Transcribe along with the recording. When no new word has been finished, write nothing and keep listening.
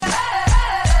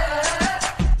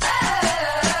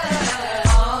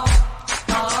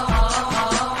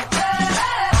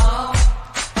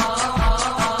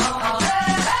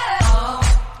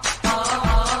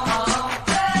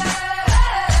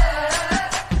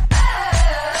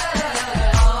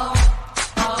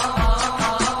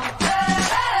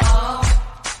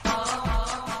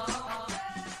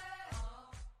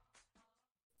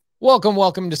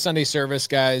Welcome to Sunday service,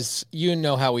 guys. You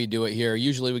know how we do it here.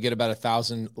 Usually we get about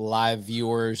 1,000 live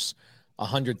viewers,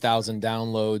 100,000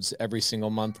 downloads every single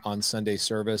month on Sunday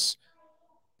service,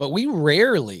 but we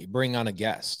rarely bring on a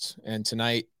guest. And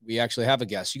tonight we actually have a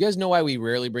guest. You guys know why we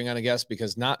rarely bring on a guest?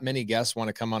 Because not many guests want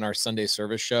to come on our Sunday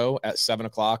service show at 7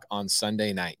 o'clock on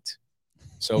Sunday night.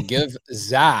 So give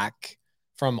Zach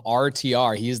from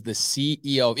RTR. He is the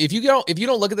CEO. If you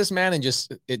don't look at this man and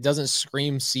just, it doesn't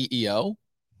scream CEO,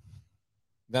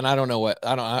 then I don't know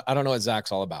what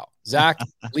Zach's all about. Zach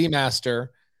Lemaster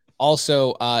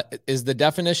also is the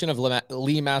definition of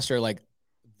Lemaster like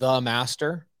the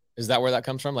master. Is that where that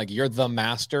comes from? Like you're the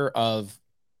master of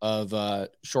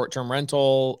short-term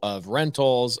rental, of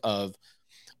rentals, of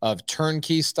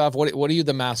turnkey stuff. What are you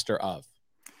the master of?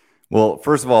 Well,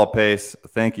 first of all, Pace,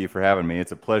 thank you for having me.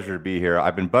 It's a pleasure to be here.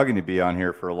 I've been bugging to be on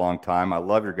here for a long time. I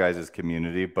love your guys'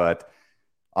 community, but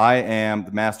I am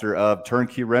the master of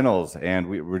turnkey rentals, and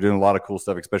we're doing a lot of cool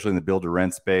stuff, especially in the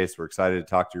build-to-rent space. We're excited to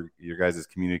talk to your guys'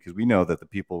 community because we know that the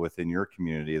people within your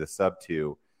community, the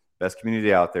sub-2, best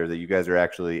community out there, that you guys are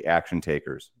actually action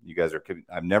takers. You guys are –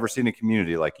 I've never seen a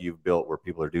community like you've built where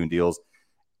people are doing deals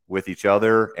with each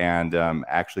other and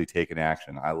actually taking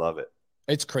action. I love it.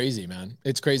 It's crazy, man.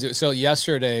 It's crazy. So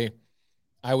yesterday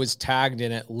I was tagged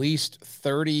in at least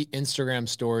 30 Instagram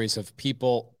stories of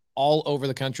people all over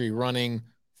the country running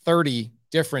 30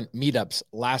 different meetups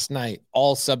last night,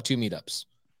 all sub-2 meetups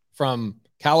from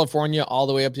California all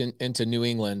the way up into New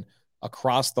England,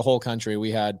 across the whole country.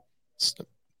 We had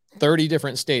 30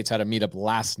 different states had a meetup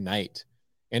last night.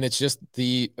 And it's just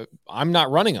I'm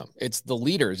not running them. It's the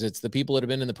leaders. It's the people that have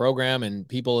been in the program and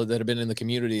people that have been in the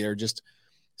community. They're just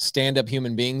stand-up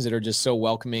human beings that are just so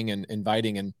welcoming and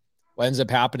inviting. And what ends up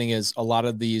happening is a lot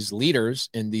of these leaders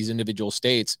in these individual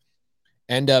states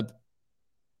end up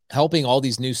helping all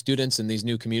these new students and these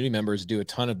new community members do a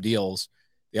ton of deals.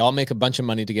 They all make a bunch of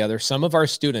money together. Some of our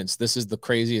students, this is the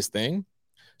craziest thing.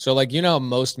 So like,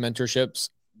 most mentorships,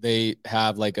 they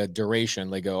have like a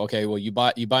duration. They go, okay, well, you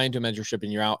buy into a mentorship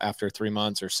and you're out after 3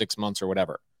 months or 6 months or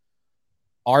whatever.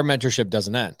 Our mentorship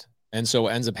doesn't end. And so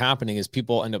what ends up happening is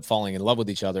people end up falling in love with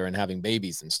each other and having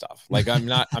babies and stuff. Like I'm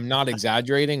not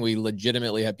exaggerating. We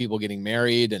legitimately have people getting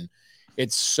married, and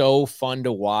it's so fun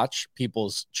to watch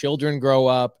people's children grow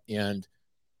up and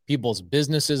people's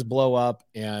businesses blow up.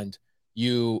 And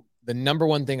the number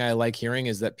one thing I like hearing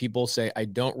is that people say, I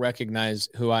don't recognize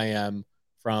who I am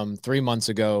from 3 months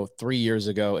ago, 3 years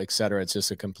ago, et cetera. It's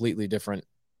just a completely different,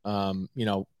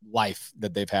 life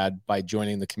that they've had by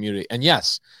joining the community. And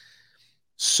yes,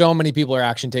 so many people are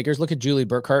action takers. Look at Julie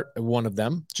Burkhart, one of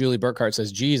them. Julie Burkhart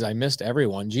says, geez, I missed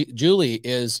everyone. Julie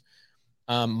is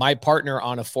my partner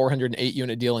on a 408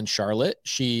 unit deal in Charlotte.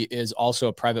 She is also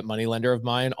a private money lender of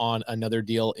mine on another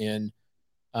deal in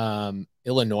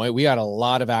Illinois. We had a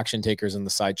lot of action takers in the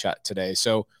side chat today.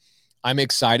 So I'm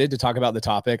excited to talk about the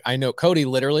topic. I know Cody,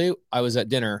 literally, I was at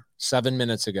dinner 7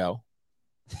 minutes ago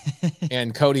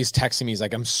and Cody's texting me. He's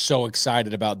like, I'm so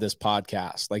excited about this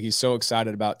podcast. Like he's so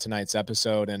excited about tonight's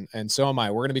episode. And so am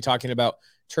I. We're going to be talking about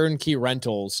turnkey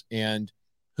rentals and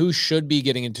who should be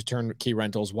getting into turnkey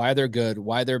rentals, why they're good,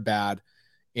 why they're bad,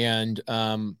 and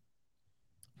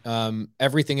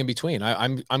everything in between.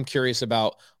 I'm curious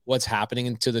about what's happening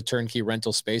into the turnkey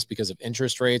rental space because of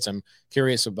interest rates. I'm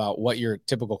curious about what your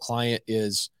typical client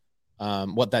is,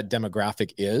 what that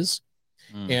demographic is.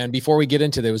 And before we get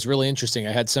into that, it was really interesting.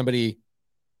 I had somebody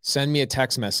send me a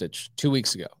text message 2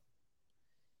 weeks ago,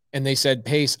 and they said,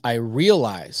 Pace, I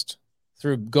realized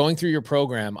through going through your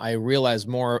program, I realized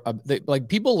more like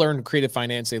people learn creative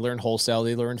finance, they learn wholesale,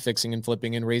 they learn fixing and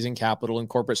flipping and raising capital and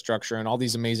corporate structure and all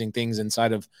these amazing things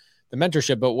inside of the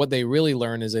mentorship. But what they really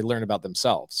learn is they learn about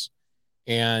themselves.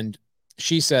 And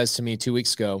she says to me 2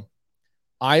 weeks ago,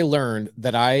 I learned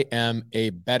that I am a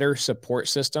better support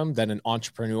system than an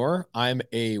entrepreneur. I'm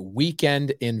a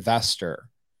weekend investor,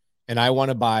 and I want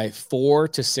to buy 4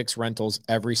 to 6 rentals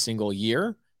every single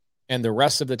year. And the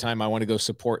rest of the time I want to go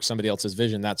support somebody else's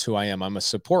vision. That's who I am. I'm a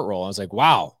support role. I was like,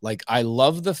 wow, like I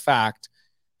love the fact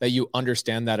that you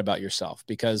understand that about yourself,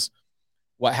 because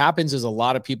what happens is a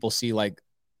lot of people see like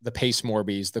the Pace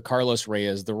Morbys, the Carlos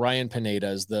Reyes, the Ryan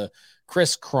Pinedas, the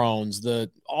Chris Crones,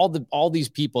 all these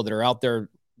people that are out there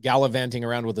gallivanting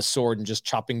around with a sword and just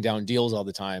chopping down deals all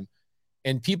the time.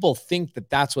 And people think that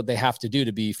that's what they have to do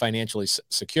to be financially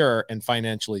secure and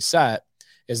financially set,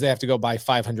 is they have to go buy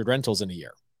 500 rentals in a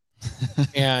year.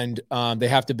 And they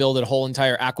have to build a whole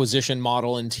entire acquisition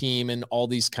model and team and all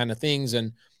these kind of things.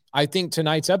 And I think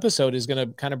tonight's episode is going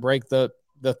to kind of break the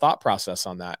the thought process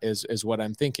on that is what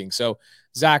I'm thinking. So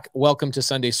Zach, welcome to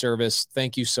Sunday service.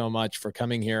 Thank you so much for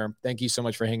coming here. Thank you so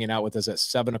much for hanging out with us at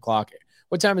 7 o'clock.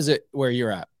 What time is it where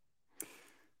you're at?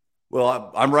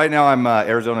 Well, I'm right now. I'm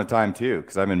Arizona time too,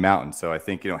 because I'm in mountain. So I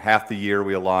think half the year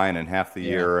we align and half the Yeah.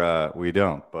 year we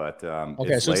don't. But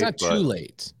Okay, it's so it's late, not too but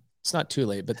late. It's not too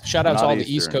late, but shout out to not all the East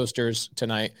Eastern. Coasters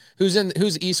tonight. Who's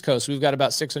East Coast? We've got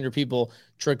about 600 people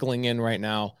trickling in right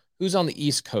now. Who's on the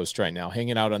East Coast right now,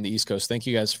 hanging out on the East Coast? Thank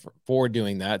you guys for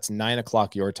doing that. It's 9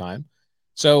 o'clock your time.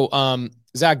 So,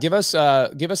 Zach, give us a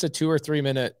 2 or 3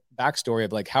 minute backstory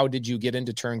of like how did you get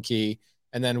into Turnkey,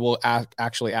 and then we'll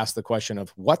actually ask the question of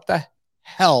what the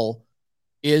hell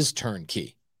is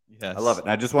Turnkey. Yes. I love it.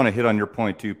 And I just want to hit on your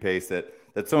point too, Pace,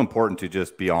 that's so important to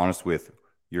just be honest with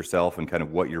yourself and kind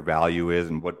of what your value is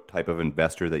and what type of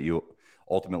investor that you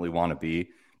ultimately want to be.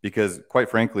 Because quite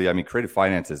frankly, I mean, creative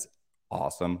finance is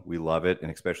awesome. We love it.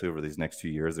 And especially over these next 2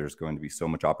 years, there's going to be so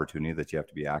much opportunity that you have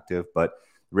to be active. But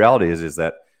the reality is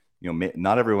that,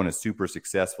 not everyone is super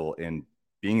successful in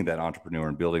being that entrepreneur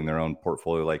and building their own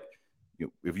portfolio. Like,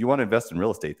 if you want to invest in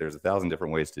real estate, there's 1,000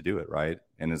 different ways to do it, right?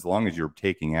 And as long as you're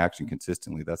taking action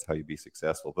consistently, that's how you be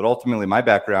successful. But ultimately, my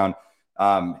background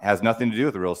has nothing to do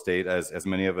with real estate. As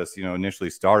many of us,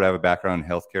 initially started. I have a background in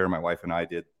healthcare. My wife and I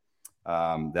did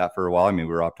that for a while. I mean,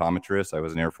 we were optometrists. I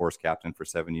was an Air Force captain for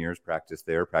 7 years. Practiced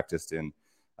there. Practiced in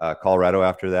Colorado.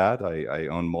 After that, I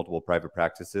owned multiple private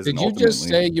practices. Did you just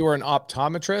say you were an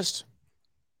optometrist?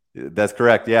 That's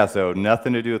correct. Yeah. So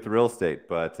nothing to do with the real estate,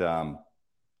 but.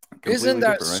 Isn't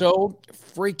that so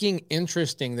freaking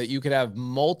interesting that you could have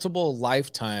multiple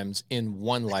lifetimes in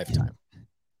one lifetime?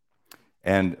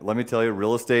 And let me tell you,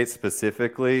 real estate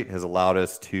specifically has allowed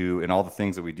us to, and all the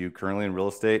things that we do currently in real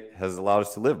estate has allowed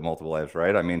us to live multiple lives,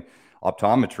 right? I mean,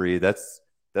 optometry, that's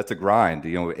a grind.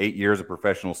 8 years of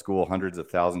professional school, hundreds of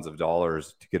thousands of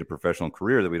dollars to get a professional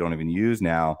career that we don't even use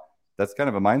now. That's kind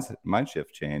of a mind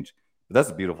shift change. But that's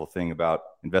the beautiful thing about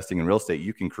investing in real estate.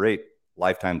 You can create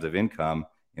lifetimes of income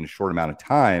in a short amount of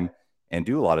time and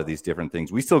do a lot of these different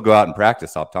things. We still go out and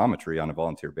practice optometry on a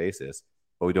volunteer basis,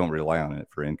 but we don't rely on it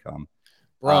for income.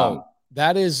 Bro,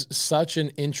 that is such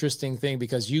an interesting thing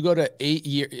because you go to 8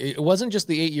 years. It wasn't just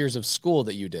the 8 years of school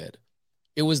that you did.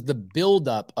 It was the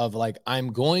buildup of like,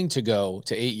 I'm going to go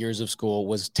to 8 years of school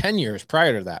was 10 years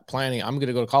prior to that planning. I'm going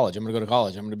to go to college. I'm going to go to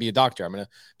college. I'm going to be a doctor. I'm going to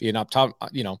be an I'm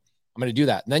going to do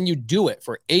that. And then you do it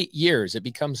for 8 years. It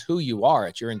becomes who you are.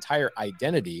 It's your entire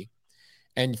identity.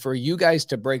 And for you guys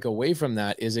to break away from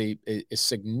that is a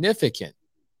significant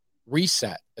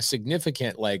reset, a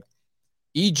significant like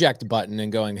eject button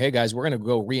and going, hey guys, we're going to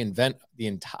go reinvent the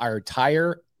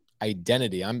entire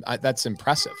identity. That's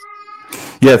impressive.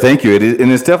 Yeah, thank you.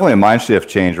 And it's definitely a mind shift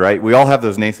change, right? We all have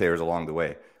those naysayers along the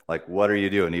way. Like, what are you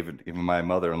doing? Even my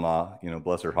mother-in-law,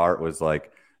 bless her heart, was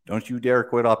like, don't you dare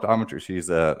quit optometry. She's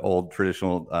an old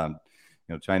traditional,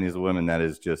 Chinese woman that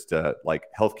is just like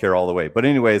healthcare all the way. But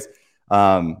anyways,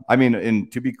 I mean,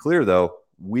 and to be clear, though,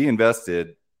 we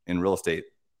invested in real estate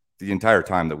the entire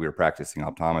time that we were practicing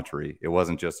optometry. It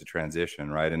wasn't just a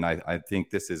transition, right? And I think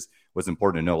this is what's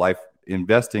important to know.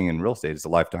 Investing in real estate is a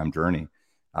lifetime journey,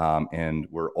 and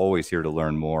we're always here to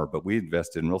learn more. But we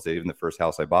invested in real estate. Even the first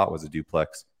house I bought was a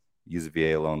duplex, used a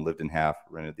VA loan, lived in half,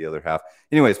 rented the other half.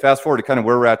 Anyways, fast forward to kind of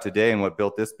where we're at today and what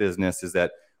built this business is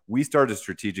that we started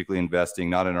strategically investing,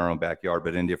 not in our own backyard,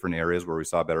 but in different areas where we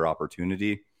saw better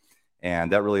opportunity.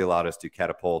 And that really allowed us to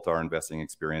catapult our investing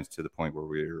experience to the point where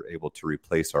we were able to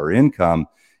replace our income.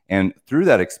 And through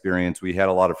that experience, we had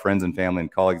a lot of friends and family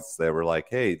and colleagues that were like,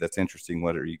 hey, that's interesting.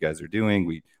 What are you guys are doing?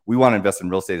 We want to invest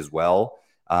in real estate as well.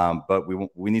 But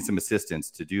we need some assistance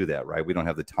to do that, right? We don't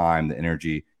have the time, the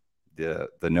energy, the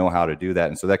know-how to do that.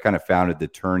 And so that kind of founded the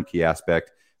turnkey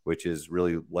aspect, which has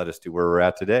really led us to where we're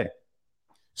at today.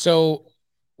 So,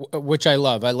 which I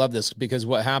love. I love this because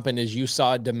what happened is you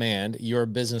saw demand, you're a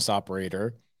business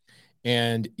operator,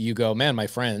 and you go, man, my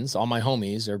friends, all my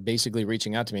homies are basically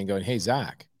reaching out to me and going, hey,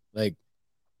 Zach, like,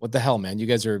 what the hell, man?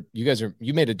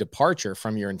 You made a departure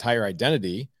from your entire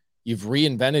identity. You've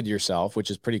reinvented yourself,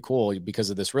 which is pretty cool because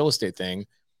of this real estate thing.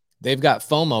 They've got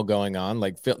FOMO going on.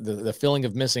 Like the feeling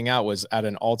of missing out was at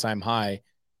an all-time high.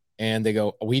 And they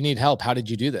go, we need help. How did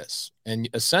you do this? And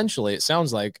essentially, it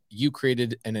sounds like you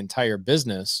created an entire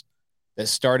business that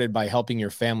started by helping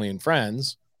your family and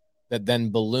friends that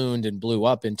then ballooned and blew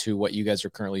up into what you guys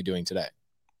are currently doing today.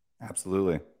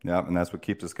 Absolutely. Yeah. And that's what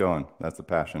keeps us going. That's the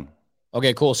passion.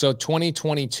 Okay, cool. So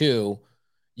 2022,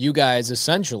 you guys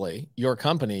essentially, your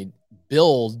company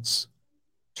builds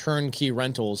turnkey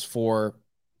rentals for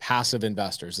passive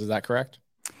investors. Is that correct?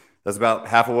 That's about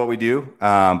half of what we do,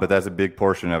 but that's a big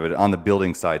portion of it on the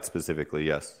building side specifically.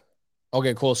 Yes.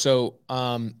 Okay, cool. So,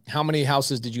 how many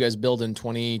houses did you guys build in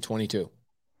 2022?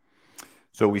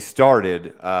 So we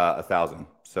started 1,000.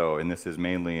 So, and this is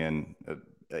mainly in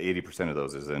 80% of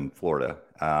those is in Florida.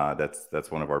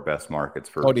 That's one of our best markets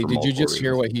Cody, for did you multiple just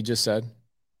hear reasons. what he just said?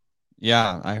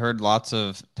 Yeah, I heard lots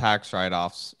of tax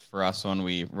write-offs for us when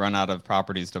we run out of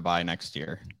properties to buy next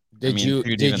year. Did you shoot,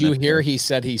 did even you this hear year. he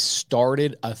said he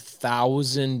started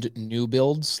 1,000 new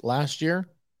builds last year?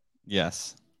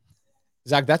 Yes.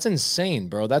 Zach, that's insane,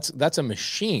 bro. That's a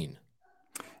machine.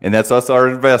 And that's us, our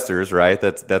investors, right?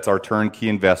 That's our turnkey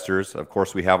investors. Of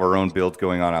course, we have our own builds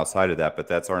going on outside of that, but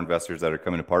that's our investors that are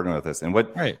coming to partner with us. And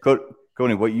what, Right.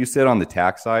 Cody, what you said on the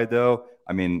tax side, though,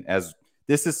 I mean, as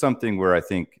this is something where I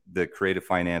think the creative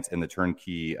finance and the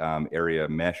turnkey area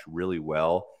mesh really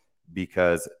well,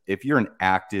 because if you're an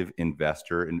active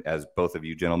investor, and as both of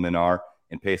you gentlemen are,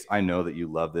 and Pace, I know that you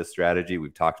love this strategy.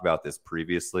 We've talked about this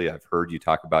previously. I've heard you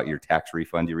talk about your tax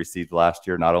refund you received last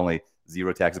year, not only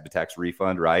zero tax, but tax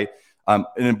refund, right? And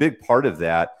a big part of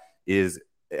that is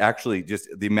actually just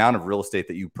the amount of real estate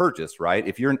that you purchase, right?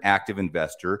 If you're an active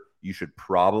investor, you should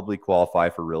probably qualify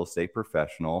for real estate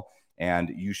professional.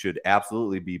 And you should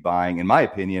absolutely be buying, in my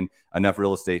opinion, enough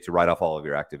real estate to write off all of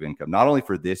your active income, not only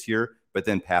for this year, but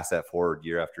then pass that forward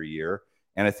year after year.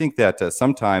 And I think that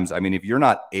sometimes, I mean, if you're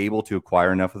not able to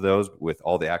acquire enough of those with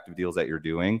all the active deals that you're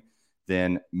doing,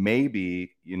 then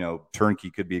maybe,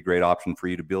 turnkey could be a great option for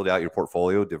you to build out your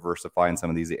portfolio, diversify in some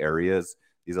of these areas,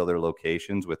 these other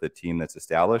locations with a team that's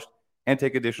established, and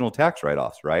take additional tax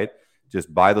write-offs, right?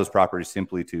 Just buy those properties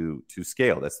simply to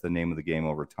scale. That's the name of the game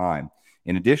over time.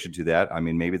 In addition to that, I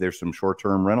mean, maybe there's some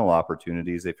short-term rental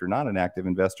opportunities if you're not an active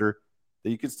investor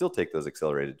that you could still take those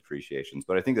accelerated depreciations.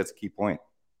 But I think that's a key point.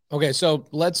 Okay, so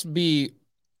let's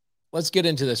get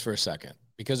into this for a second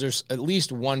because there's at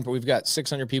least one. We've got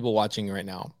 600 people watching right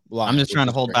now. Live, I'm just trying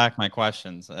to hold great. back my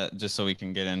questions just so we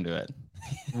can get into it.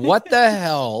 What the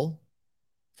hell,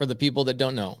 for the people that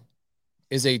don't know,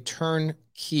 is a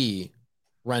turnkey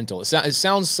rental? It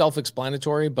sounds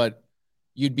self-explanatory, but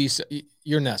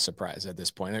you're not surprised at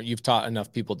this point. You've taught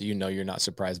enough people that you're not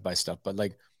surprised by stuff. But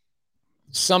like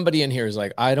somebody in here is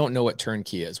like, I don't know what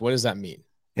turnkey is. What does that mean?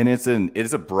 And it's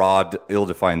a broad,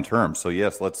 ill-defined term. So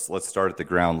yes, let's start at the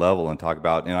ground level and talk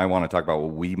about. And I want to talk about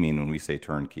what we mean when we say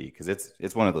turnkey, because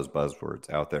it's one of those buzzwords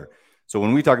out there. So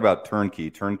when we talk about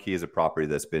turnkey is a property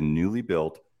that's been newly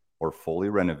built or fully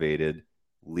renovated,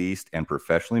 leased, and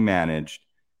professionally managed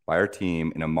by our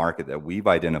team in a market that we've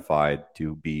identified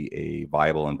to be a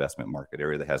viable investment market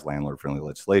area that has landlord-friendly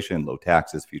legislation, low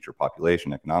taxes, future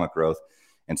population, economic growth.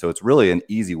 And so it's really an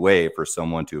easy way for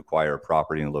someone to acquire a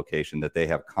property in a location that they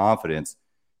have confidence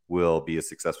will be a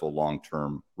successful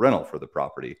long-term rental for the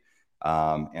property.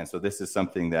 And so this is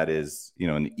something that is,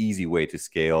 an easy way to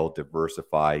scale,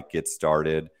 diversify, get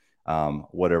started,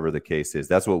 whatever the case is.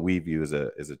 That's what we view as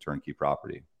a turnkey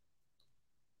property.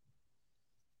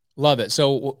 Love it.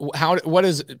 So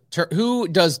who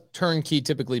does turnkey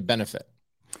typically benefit?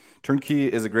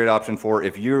 Turnkey is a great option for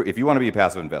if you want to be a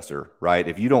passive investor, right?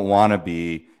 If you want to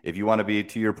be,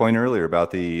 to your point earlier about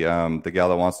the gal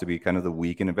that wants to be kind of the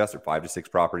weekend investor, 5 to 6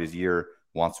 properties a year,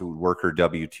 wants to work her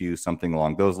W-2, something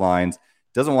along those lines,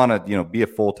 doesn't want to, be a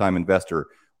full-time investor.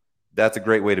 That's a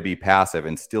great way to be passive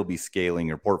and still be scaling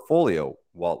your portfolio.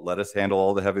 Well, let us handle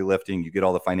all the heavy lifting. You get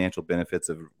all the financial benefits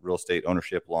of real estate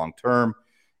ownership long-term,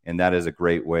 and that is a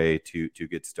great way to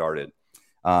get started.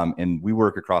 And we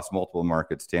work across multiple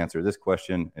markets. To answer this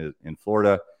question, in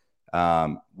Florida,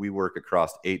 we work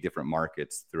across 8 different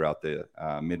markets throughout the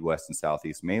Midwest and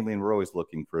Southeast mainly, and we're always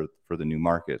looking for the new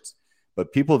markets.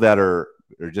 But people that are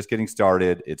just getting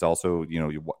started, it's also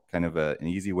kind of an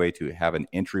easy way to have an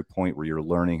entry point where you're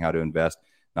learning how to invest,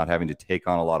 not having to take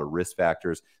on a lot of risk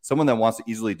factors. Someone that wants to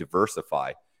easily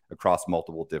diversify across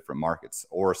multiple different markets,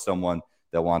 or someone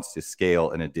that wants to scale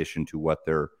in addition to what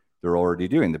they're already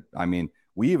doing.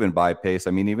 We even buy Pace.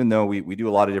 Even though we do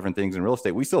a lot of different things in real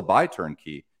estate, we still buy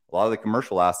turnkey. A lot of the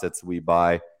commercial assets we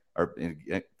buy are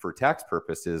for tax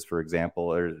purposes, for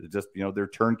example, are just, they're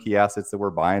turnkey assets that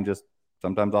we're buying just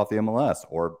sometimes off the MLS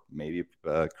or maybe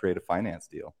create a finance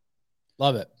deal.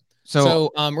 Love it.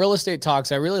 So real estate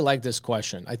talks. I really like this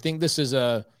question. I think this is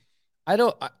I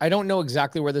don't know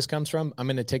exactly where this comes from. I'm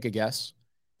going to take a guess.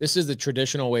 This is the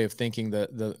traditional way of thinking.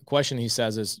 The question he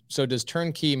says is, so does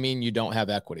turnkey mean you don't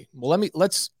have equity? Well,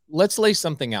 let's lay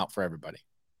something out for everybody.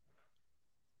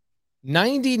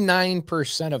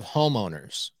 99% of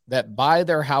homeowners that buy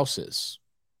their houses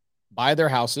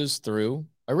through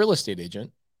a real estate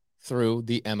agent, through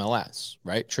the MLS,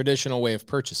 right? Traditional way of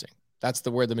purchasing. That's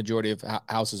where the majority of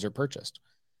houses are purchased.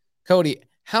 Cody,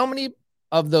 how many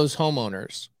of those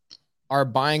homeowners are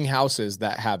buying houses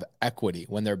that have equity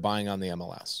when they're buying on the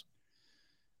MLS?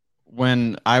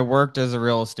 When I worked as a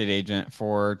real estate agent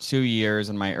for 2 years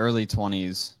in my early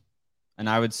 20s, and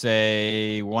I would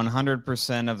say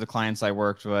 100% of the clients I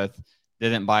worked with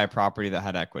didn't buy a property that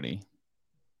had equity.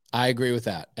 I agree with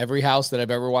that. Every house that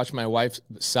I've ever watched my wife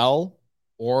sell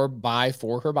or buy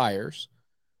for her buyers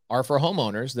are for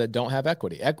homeowners that don't have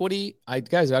equity. Equity, I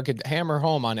could hammer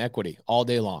home on equity all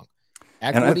day long.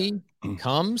 Equity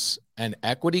comes and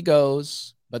equity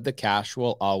goes, but the cash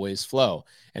will always flow.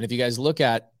 And if you guys look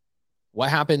at what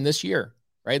happened this year,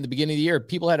 right? In the beginning of the year,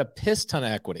 people had a piss ton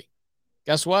of equity.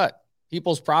 Guess what?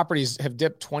 People's properties have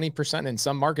dipped 20%, in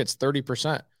some markets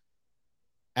 30%.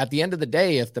 At the end of the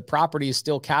day, if the property is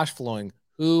still cash flowing,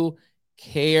 who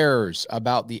cares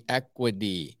about the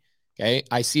equity? Okay.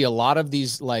 I see a lot of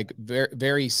these like very,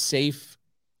 very safe,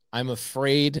 I'm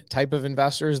afraid type of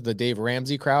investors, the Dave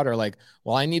Ramsey crowd, are like,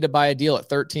 well, I need to buy a deal at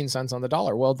 13 cents on the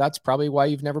dollar. Well, that's probably why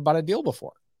you've never bought a deal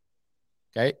before.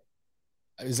 Okay.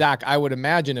 Zach, I would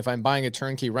imagine if I'm buying a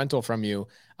turnkey rental from you,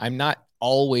 I'm not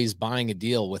always buying a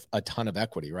deal with a ton of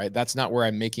equity, right? That's not where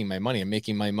I'm making my money. I'm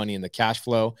making my money in the cash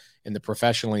flow, in the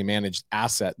professionally managed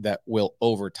asset that will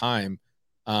over time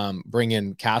bring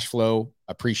in cash flow,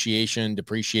 appreciation,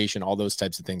 depreciation, all those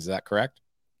types of things. Is that correct?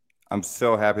 I'm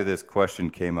so happy this question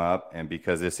came up, and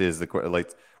because this is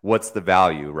what's the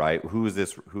value, right? Who is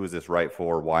this right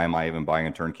for? Why am I even buying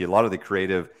a turnkey? A lot of the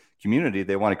creative community,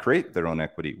 they want to create their own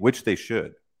equity, which they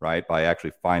should, right? By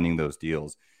actually finding those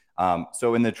deals.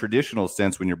 So in the traditional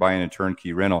sense, when you're buying a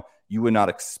turnkey rental, you would not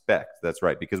expect, that's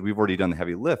right, because we've already done the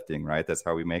heavy lifting, right? That's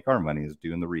how we make our money, is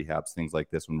doing the rehabs, things like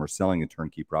this. When we're selling a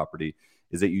turnkey property,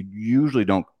 is that you usually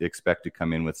don't expect to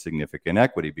come in with significant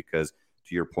equity, because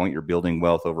to your point, you're building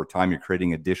wealth over time. You're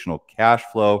creating additional cash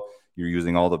flow. You're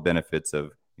using all the benefits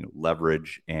of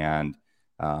leverage and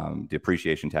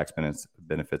depreciation tax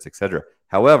benefits, et cetera.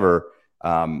 However,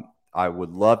 I would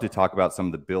love to talk about some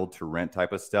of the build to rent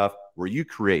type of stuff where you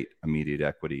create immediate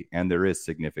equity and there is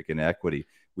significant equity.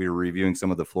 We were reviewing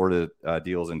some of the Florida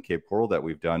deals in Cape Coral that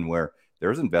we've done where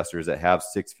there's investors that have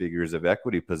 6 figures of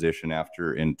equity position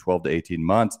after in 12 to 18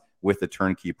 months with the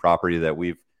turnkey property that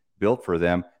we've built for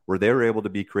them, where they were able to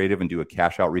be creative and do a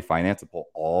cash out refinance and pull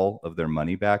all of their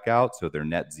money back out. So they're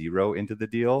net zero into the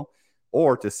deal,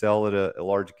 or to sell at a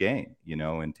large gain, in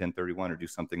 1031 or do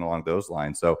something along those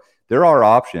lines. So there are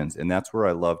options. And that's where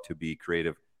I love to be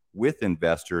creative with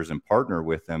investors and partner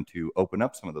with them to open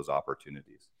up some of those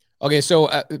opportunities. Okay. So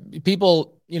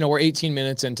people, we're 18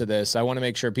 minutes into this. I want to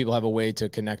make sure people have a way to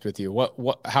connect with you.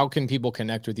 How can people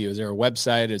connect with you? Is there a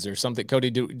website? Is there something?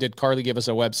 Cody, did Carly give us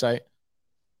a website?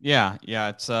 Yeah.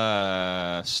 It's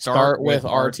start with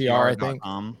RTR, I think.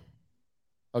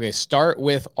 Okay,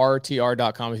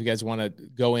 startwithrtr.com. If you guys want to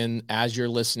go in as you're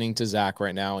listening to Zach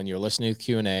right now and you're listening to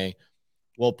Q&A,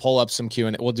 we'll pull up some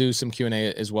Q&A. We'll do some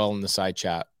Q&A as well in the side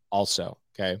chat also,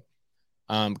 okay?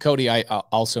 Cody, I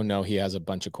also know he has a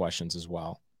bunch of questions as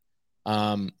well.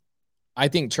 I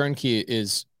think Turnkey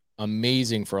is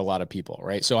amazing for a lot of people,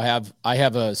 right? So I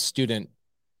have a student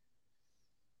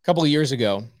a couple of years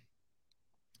ago.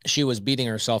 She was beating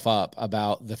herself up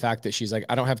about the fact that she's like,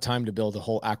 I don't have time to build a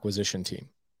whole acquisition team.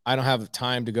 I don't have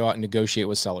time to go out and negotiate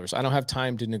with sellers. I don't have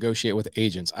time to negotiate with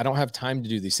agents. I don't have time to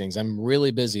do these things. I'm really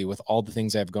busy with all the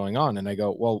things I have going on. And I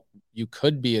go, well, you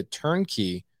could be a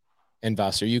turnkey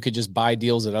investor. You could just buy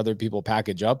deals that other people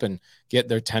package up and get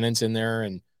their tenants in there.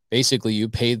 And basically you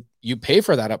pay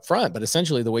for that up front. But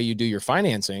essentially the way you do your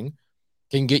financing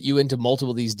can get you into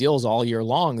multiple of these deals all year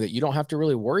long, that you don't have to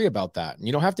really worry about that. And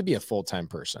you don't have to be a full-time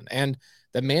person. And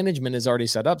the management is already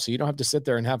set up. So you don't have to sit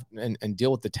there and have and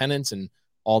deal with the tenants and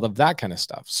all of that kind of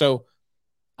stuff. So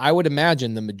I would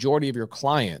imagine the majority of your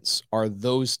clients are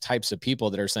those types of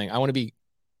people that are saying, I want to be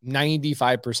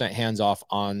 95% hands-off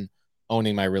on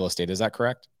owning my real estate. Is that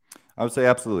correct? I would say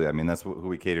absolutely. I mean, that's who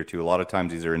we cater to. A lot of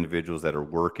times these are individuals that are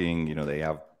working, they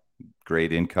have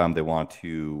great income. They want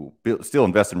to still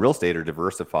invest in real estate or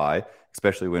diversify,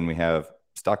 especially when we have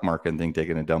stock market and thing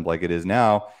taking a dump like it is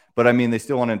now. But I mean, they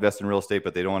still want to invest in real estate,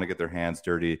 but they don't want to get their hands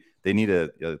dirty. They need a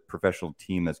professional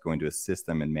team that's going to assist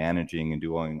them in managing and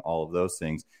doing all of those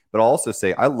things. But I'll also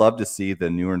say, I love to see the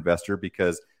newer investor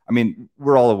because, I mean,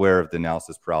 we're all aware of the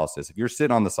analysis paralysis. If you're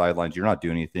sitting on the sidelines, you're not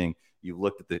doing anything.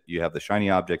 You have the shiny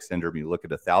object syndrome. You look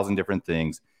at 1,000 different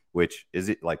things, which is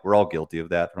it like we're all guilty of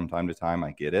that from time to time.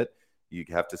 I get it. You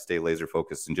have to stay laser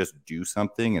focused and just do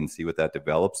something and see what that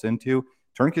develops into.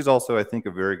 Turnkey is also, I think,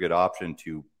 a very good option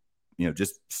to,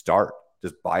 just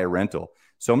buy a rental.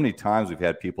 So many times we've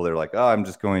had people that are like, oh, I'm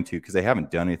just going to, because they haven't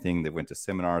done anything. They went to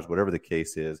seminars, whatever the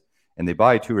case is, and they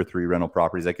buy 2 or 3 rental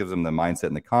properties. That gives them the mindset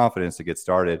and the confidence to get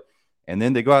started. and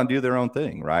then they go out and do their own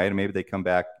thing, right? And maybe they come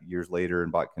back years later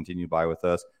and continue to buy with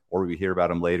us, or we hear about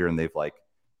them later and they've like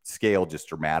scaled just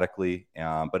dramatically.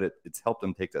 But it's helped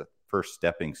them take the first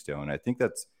stepping stone. I think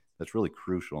that's really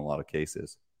crucial in a lot of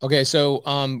cases. Okay, so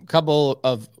couple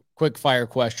of quick fire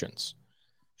questions.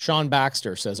 Sean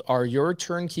Baxter says, are your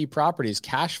turnkey properties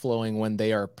cash flowing when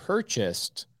they are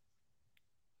purchased?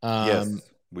 Yes,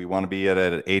 we want to be at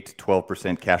an 8 to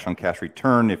 12% cash on cash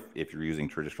return if you're using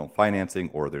traditional financing,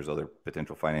 or there's other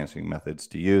potential financing methods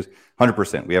to use.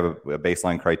 100%. We have a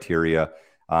baseline criteria.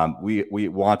 We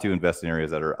want to invest in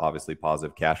areas that are obviously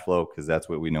positive cash flow, because that's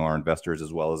what we know our investors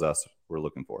as well as us we're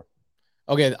looking for.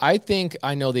 Okay, I think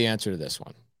I know the answer to this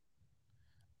one.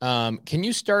 Can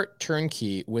you start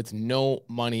turnkey with no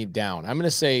money down? I'm going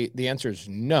to say the answer is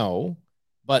no,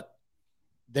 but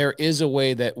there is a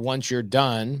way that once you're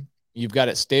done, you've got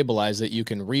it stabilized, that you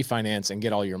can refinance and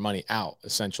get all your money out,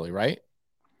 essentially, right?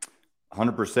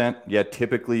 100%. Yeah,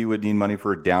 typically you would need money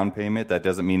for a down payment. That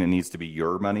doesn't mean it needs to be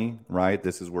your money, right?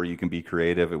 This is where you can be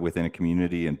creative within a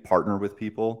community and partner with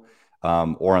people.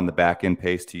 Or on the back end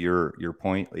pace, to your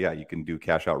point, yeah, you can do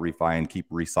cash out refi and keep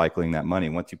recycling that money.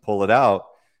 Once you pull it out,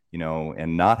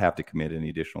 and not have to commit any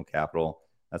additional capital,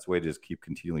 that's the way to just keep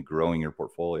continually growing your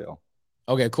portfolio.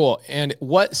 Okay, cool. And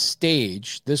what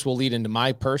stage, this will lead into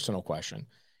my personal question,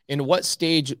 in what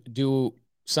stage does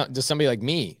somebody like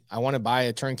me, I want to buy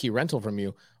a turnkey rental from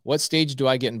you, what stage do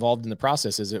I get involved in the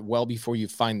process? Is it well before you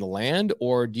find the land,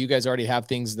 or do you guys already have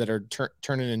things that are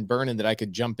turning and burning that I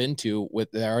could jump into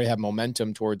that already have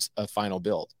momentum towards a final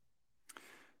build?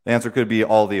 The answer could be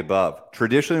all the above.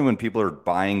 Traditionally, when people are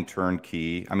buying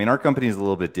turnkey, I mean, our company is a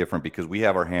little bit different because we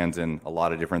have our hands in a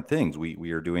lot of different things.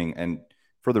 We are doing, and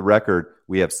for the record,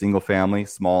 we have single family,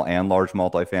 small and large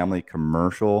multifamily,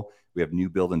 commercial. We have new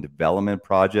build and development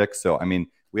projects. So, I mean,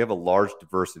 we have a large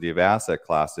diversity of asset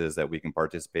classes that we can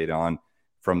participate on,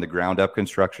 from the ground up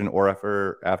construction or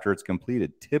after it's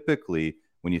completed. Typically,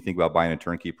 when you think about buying a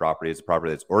turnkey property, it's a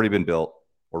property that's already been built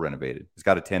or renovated. It's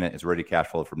got a tenant. It's ready cash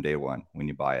flow from day one when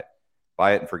you buy it.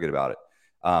 Buy it and forget about it.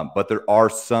 But there are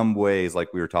some ways,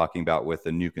 like we were talking about with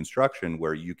the new construction,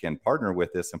 where you can partner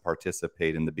with this and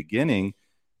participate in the beginning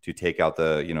to take out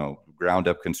the ground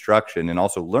up construction and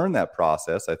also learn that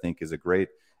process. I think is a great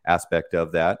aspect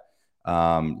of that.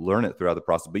 Learn it throughout the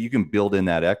process, but you can build in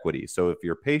that equity. So if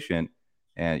you're patient,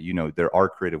 and there are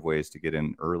creative ways to get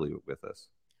in early with us.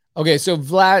 Okay, so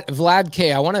Vlad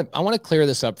K, I want to clear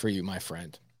this up for you, my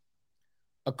friend.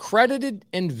 Accredited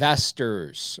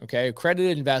investors, okay?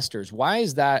 Accredited investors. Why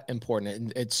is that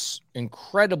important? It's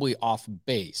incredibly off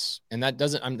base, and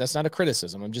that's not a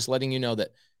criticism. I'm just letting you know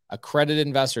that accredited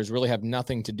investors really have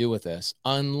nothing to do with this,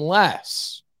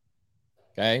 unless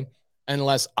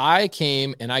I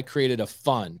came and I created a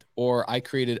fund, or I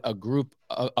created a group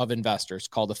of investors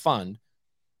called a fund,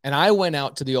 and I went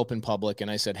out to the open public and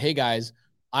I said, hey guys,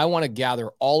 I want to gather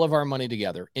all of our money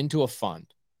together into a fund,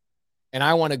 and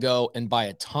I want to go and buy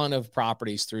a ton of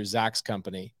properties through Zach's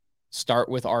company, start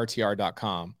with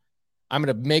RTR.com. I'm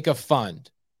going to make a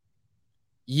fund.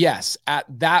 Yes, at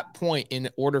that point, in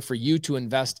order for you to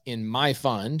invest in my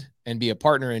fund and be a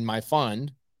partner in my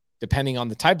fund, depending on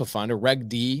the type of fund, a Reg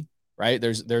D, right?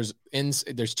 There's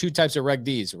two types of Reg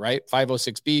Ds, right?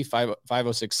 506B,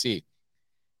 506C.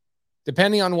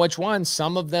 Depending on which one,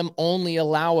 some of them only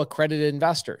allow accredited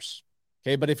investors.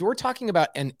 Okay. But if we're talking about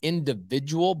an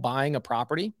individual buying a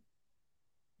property,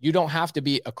 you don't have to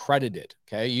be accredited.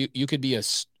 Okay. You could be a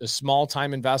small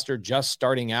time investor just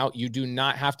starting out. You do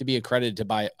not have to be accredited to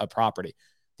buy a property.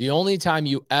 The only time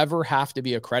you ever have to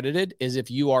be accredited is if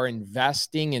you are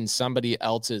investing in somebody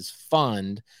else's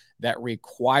fund that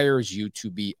requires you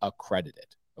to be accredited.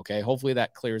 Okay. Hopefully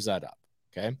that clears that up.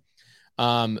 Okay.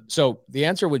 So the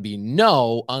answer would be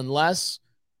no, unless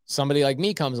somebody like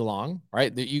me comes along,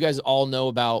 right? That you guys all know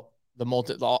about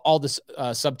all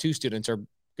the sub 2 students are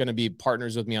going to be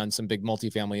partners with me on some big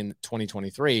multifamily in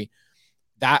 2023.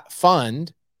 That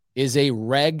fund is a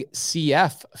Reg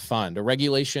CF fund, a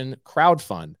regulation crowd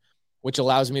fund, which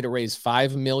allows me to raise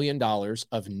 $5 million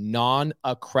of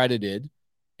non-accredited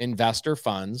investor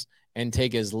funds and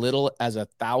take as little as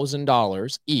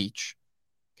 $1,000 each.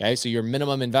 Okay, so your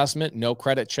minimum investment, no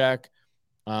credit check.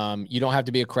 You don't have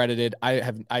to be accredited.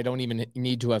 I don't even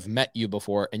need to have met you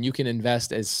before, and you can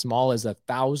invest as small as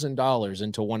 $1,000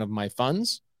 into one of my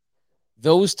funds.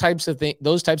 Those types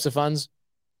of funds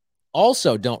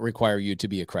also don't require you to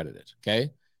be accredited.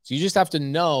 Okay, so you just have to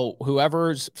know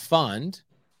whoever's fund.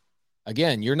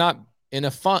 Again, you're not in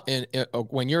a fund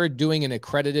when you're doing an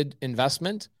accredited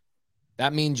investment.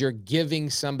 That means you're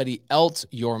giving somebody else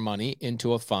your money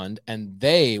into a fund, and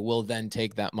they will then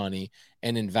take that money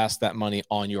and invest that money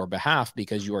on your behalf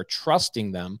because you are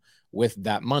trusting them with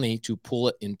that money to pull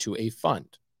it into a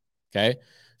fund. Okay.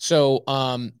 So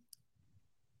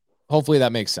hopefully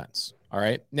that makes sense. All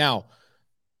right. Now,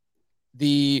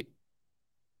 the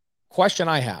question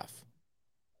I have,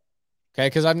 okay,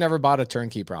 because I've never bought a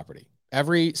turnkey property.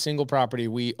 Every single property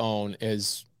we own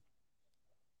is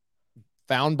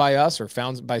found by us or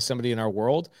found by somebody in our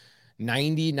world.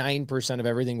 99% of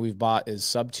everything we've bought is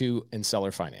sub two and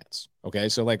seller finance. Okay.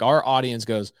 So like our audience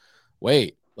goes,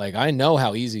 wait, like I know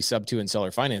how easy sub two and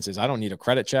seller finance is. I don't need a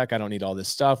credit check. I don't need all this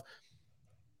stuff.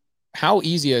 How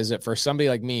easy is it for somebody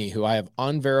like me who I have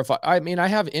unverified? I mean, I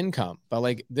have income, but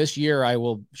like this year I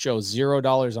will show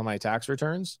 $0 on my tax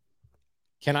returns.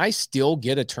 Can I still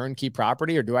get a turnkey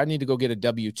property, or do I need to go get a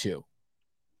W-2?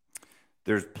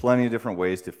 There's plenty of different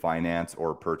ways to finance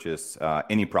or purchase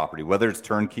any property, whether it's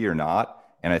turnkey or not.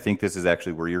 And I think this is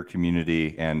actually where your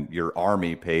community and your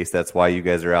army pace. That's why you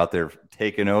guys are out there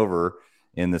taking over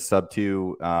in the sub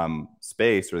two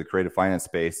space or the creative finance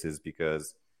space, is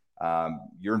because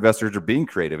your investors are being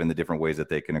creative in the different ways that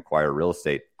they can acquire real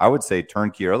estate. I would say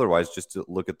turnkey or otherwise, just to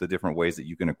look at the different ways that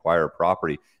you can acquire a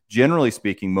property. Generally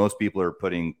speaking, most people are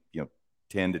putting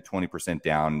 10 to 20%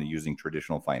 down using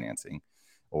traditional financing,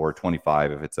 or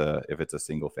 25 if it's a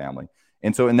single family.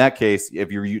 And so in that case,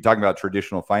 if you're talking about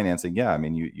traditional financing, yeah, I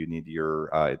mean you need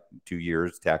your 2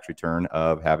 years tax return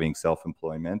of having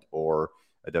self-employment or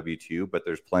a W-2, but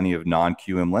there's plenty of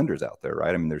non-QM lenders out there,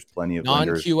 right? I mean, there's plenty of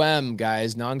non-QM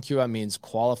guys. Non-QM means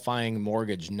qualifying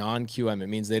mortgage. Non-QM, it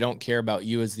means they don't care about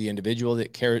you as the individual. They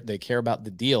care about the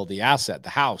deal, the asset, the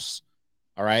house.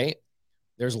 All right.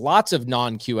 There's lots of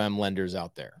non-QM lenders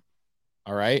out there.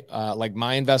 All right. Like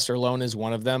My Investor Loan is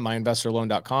one of them,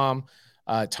 myinvestorloan.com.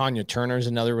 Tanya Turner is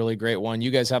another really great one. You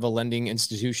guys have a lending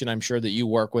institution, I'm sure, that you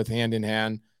work with hand in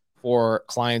hand for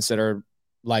clients that are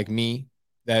like me,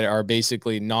 that are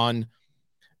basically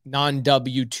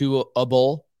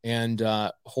non-W-2-able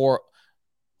and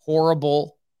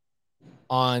horrible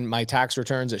on my tax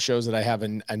returns. It shows that I have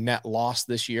a net loss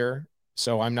this year.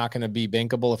 So I'm not going to be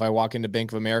bankable if I walk into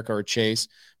Bank of America or Chase,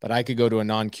 but I could go to a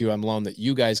non-QM loan that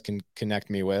you guys can connect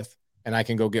me with, and I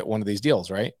can go get one of these deals,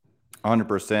 right?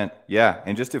 100%. Yeah.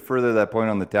 And just to further that point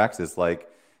on the taxes, like,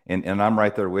 and I'm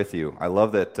right there with you. I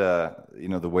love that,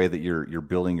 the way that you're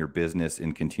building your business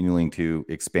and continuing to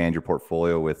expand your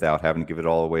portfolio without having to give it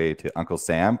all away to Uncle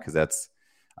Sam, because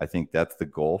I think that's the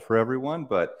goal for everyone.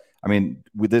 But I mean,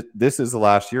 this is the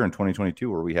last year in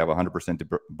 2022 where we have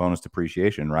 100% bonus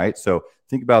depreciation, right? So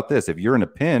think about this. If you're in a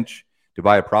pinch to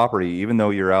buy a property, even though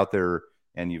you're out there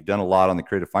and you've done a lot on the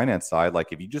creative finance side,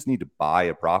 like if you just need to buy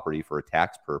a property for a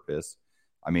tax purpose,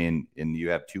 I mean, and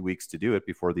you have 2 weeks to do it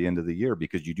before the end of the year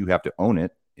because you do have to own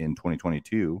it in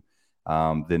 2022,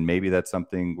 then maybe that's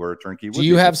something where a turnkey would. Do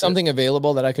you have something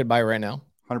available that I could buy right now?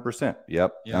 100%.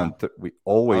 Yep. Yeah. We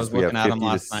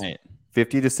have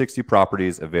 50 to 60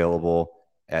 properties available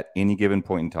at any given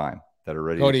point in time that are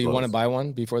ready. Cody, you want to buy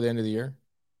one before the end of the year?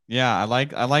 Yeah, I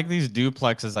like these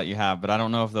duplexes that you have, but I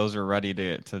don't know if those are ready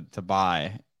to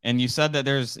buy. And you said that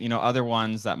there's, other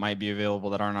ones that might be available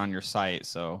that aren't on your site.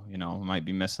 So, we might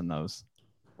be missing those.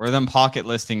 Where are them pocket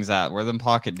listings at? Where are them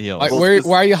pocket deals?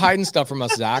 Why are you hiding stuff from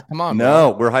us, Zach? Come on.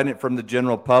 No, we're hiding it from the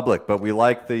general public, but we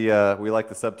like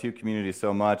the sub two community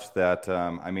so much that,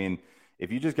 I mean, if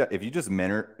you just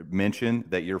mention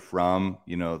that you're from,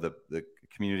 the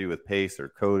community with Pace or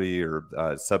Cody or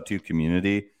sub two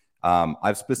community,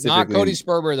 I've specifically not Cody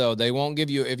Sperber though. They won't give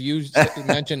you if you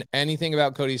mention anything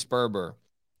about Cody Sperber.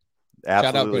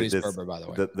 Absolutely. Shout out Cody Sperber, by the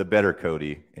way. The better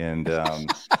Cody. And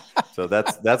so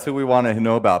that's who we want to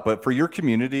know about. But for your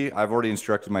community, I've already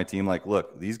instructed my team, like,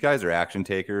 look, these guys are action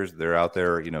takers. They're out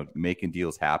there, making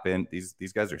deals happen. These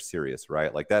guys are serious,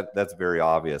 right? Like that's very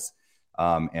obvious.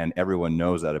 And everyone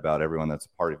knows that about everyone that's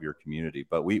part of your community.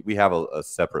 But we have a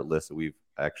separate list that we've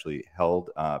actually held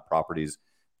properties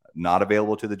not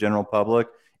available to the general public.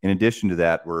 In addition to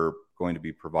that, we're going to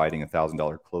be providing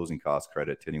 $1,000 closing cost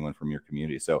credit to anyone from your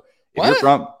community. So if you're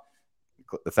from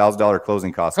 $1,000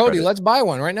 closing cost Cody, credit, let's buy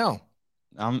one right now.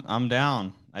 I'm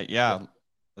down. Yeah,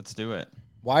 let's do it.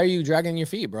 Why are you dragging your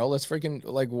feet, bro? Let's freaking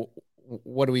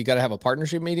what do we got to have a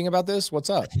partnership meeting about this? What's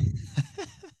up?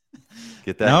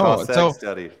 Get that cost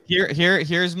study.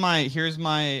 Here's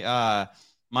my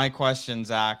my question,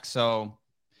 Zach. So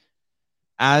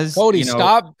as Cody,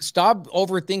 stop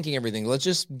overthinking everything. Let's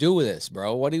just do this,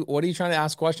 bro. What are you trying to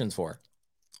ask questions for?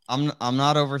 I'm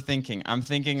not overthinking. I'm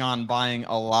thinking on buying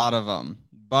a lot of them.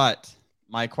 But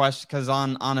my question, because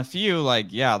on a few,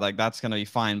 that's gonna be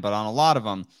fine. But on a lot of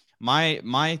them,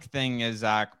 My thing is,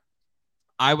 Zach,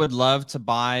 I would love to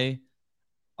buy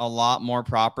a lot more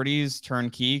properties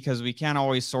turnkey because we can't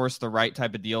always source the right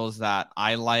type of deals that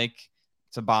I like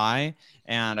to buy.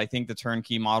 And I think the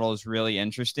turnkey model is really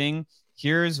interesting.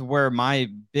 Here's where my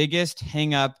biggest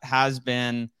hang up has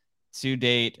been to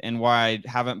date and why I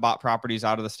haven't bought properties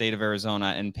out of the state of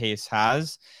Arizona and Pace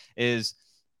has is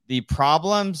the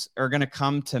problems are going to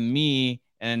come to me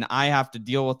and I have to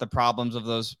deal with the problems of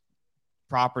those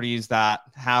properties that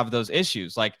have those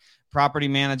issues like property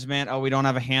management. Oh, we don't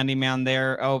have a handyman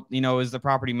there. Oh, is the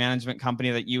property management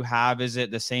company that you have, is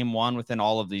it the same one within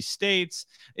all of these states?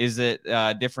 Is it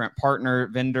different partner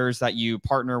vendors that you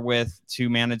partner with to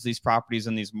manage these properties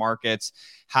in these markets?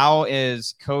 How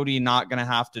is Cody not going to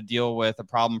have to deal with a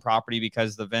problem property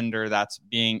because the vendor that's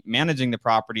being managing the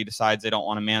property decides they don't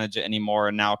want to manage it anymore?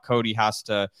 And now Cody has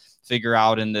to figure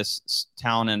out in this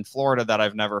town in Florida that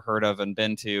I've never heard of and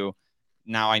been to,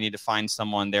 now I need to find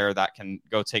someone there that can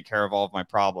go take care of all of my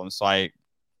problems so I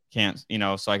can't,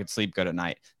 so I could sleep good at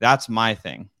night. That's my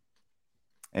thing.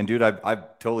 And dude,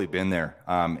 I've totally been there.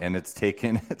 And it's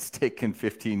taken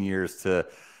 15 years to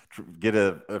get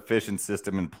a efficient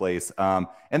system in place. And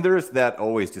there is that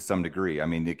always to some degree. I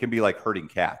mean, it can be like herding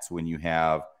cats when you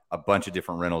have a bunch of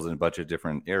different rentals in a bunch of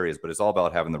different areas, but it's all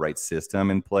about having the right system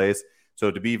in place.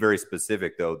 So to be very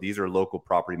specific though, these are local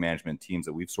property management teams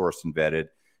that we've sourced and vetted,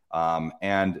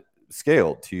 and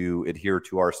scaled to adhere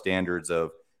to our standards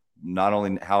of not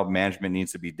only how management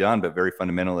needs to be done, but very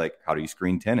fundamentally, like how do you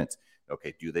screen tenants?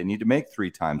 Okay, do they need to make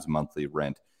 3 times monthly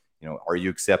rent? Are you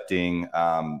accepting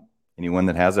anyone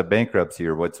that has a bankruptcy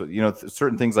or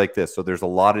certain things like this? So there's a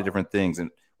lot of different things,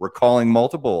 and we're calling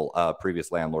multiple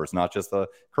previous landlords, not just the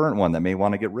current one that may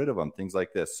want to get rid of them, things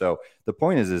like this. So the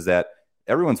point is that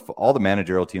all the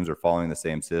managerial teams are following the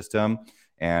same system.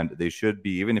 And they should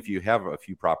be, even if you have a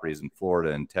few properties in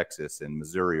Florida and Texas and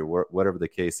Missouri or whatever the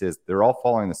case is, they're all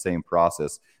following the same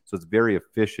process. So it's very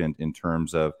efficient in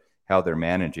terms of how they're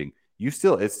managing.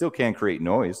 It still can create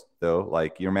noise though.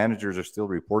 Like your managers are still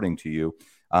reporting to you.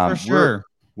 For sure.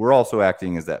 We're also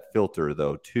acting as that filter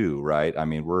though too, right? I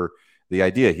mean, the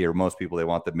idea here, most people, they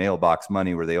want the mailbox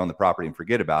money where they own the property and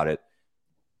forget about it.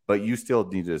 But you still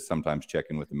need to sometimes check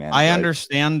in with the manager. I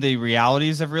understand the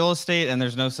realities of real estate, and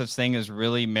there's no such thing as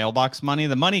really mailbox money.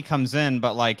 The money comes in,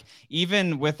 but like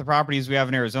even with the properties we have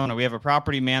in Arizona, we have a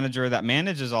property manager that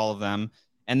manages all of them.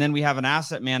 And then we have an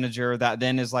asset manager that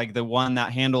then is like the one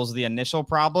that handles the initial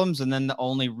problems. And then the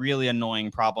only really annoying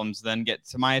problems then get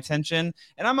to my attention.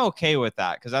 And I'm okay with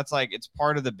that because that's like, it's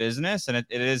part of the business and it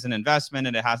is an investment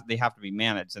and they have to be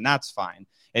managed, and that's fine.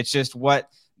 It's just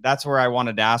that's where I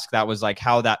wanted to ask that was like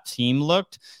how that team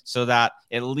looked so that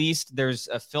at least there's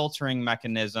a filtering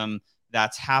mechanism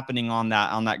that's happening on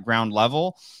that ground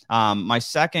level. My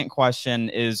second question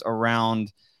is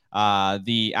around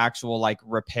the actual like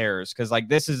repairs. Cause like,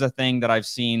 this is a thing that I've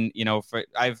seen,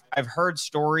 I've heard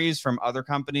stories from other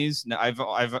companies.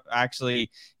 I've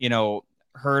actually,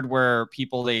 heard where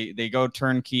people, they go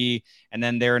turnkey and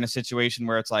then they're in a situation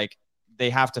where it's like, they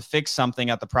have to fix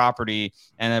something at the property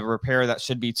and a repair that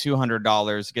should be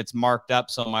 $200 gets marked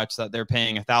up so much that they're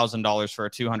paying $1,000 for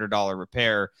a $200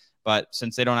 repair. But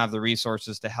since they don't have the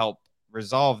resources to help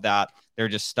resolve that, they're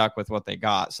just stuck with what they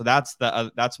got. So that's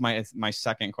my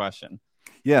second question.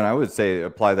 Yeah. And I would say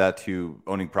apply that to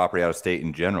owning property out of state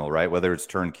in general, right? Whether it's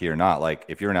turnkey or not. Like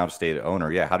if you're an out of state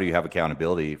owner, yeah, how do you have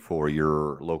accountability for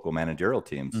your local managerial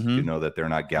teams to know that they're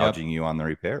not gouging you on the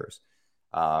repairs?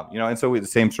 And so the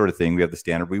same sort of thing. We have the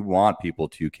standard. We want people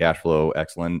to cash flow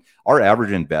excellent. Our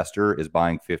average investor is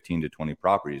buying 15 to 20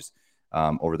 properties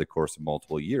over the course of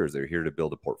multiple years. They're here to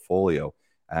build a portfolio,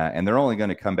 and they're only going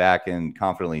to come back and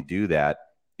confidently do that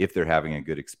if they're having a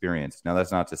good experience. Now,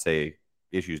 that's not to say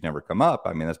issues never come up.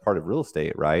 I mean, that's part of real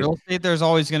estate, right? Real estate, there's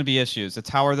always going to be issues. It's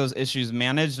how are those issues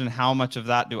managed and how much of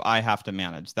that do I have to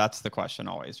manage? That's the question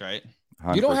always, right?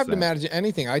 100%. You don't have to manage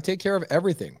anything. I take care of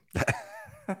everything.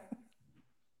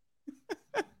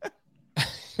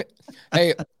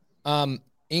 Hey,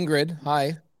 Ingrid,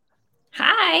 hi.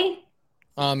 Hi.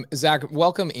 Zach,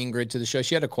 welcome Ingrid to the show.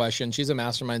 She had a question. She's a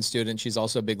mastermind student. She's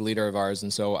also a big leader of ours.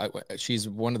 And so she's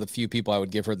one of the few people I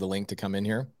would give her the link to come in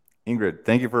here. Ingrid,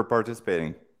 thank you for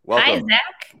participating. Welcome. Hi,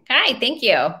 Zach. Hi, thank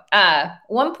you.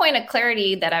 One point of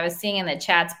clarity that I was seeing in the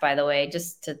chats, by the way,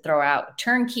 just to throw out,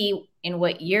 turnkey in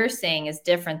what you're saying is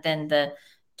different than the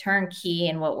turnkey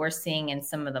and what we're seeing in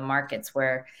some of the markets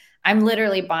where I'm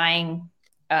literally buying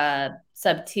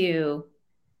sub 2,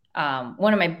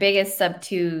 one of my biggest sub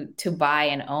 2 to buy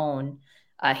and own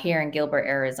here in Gilbert,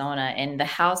 Arizona. And the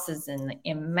house is in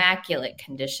immaculate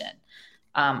condition.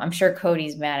 I'm sure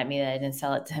Cody's mad at me that I didn't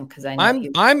sell it to him because I know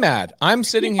I'm mad. I'm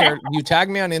sitting here. You tag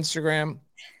me on Instagram,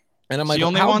 and I'm like, she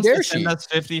only how wants dare to send she? us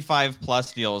 55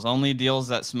 plus deals, only deals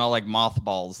that smell like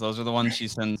mothballs. Those are the ones she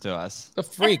sends to us. The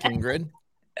freak, Ingrid.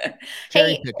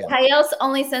 Hey, picking. Hayels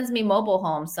only sends me mobile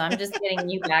homes, so I'm just getting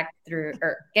you back through,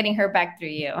 or getting her back through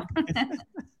you.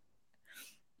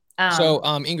 So,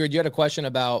 Ingrid, you had a question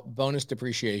about bonus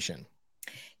depreciation.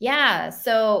 Yeah.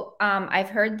 So, I've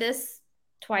heard this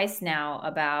twice now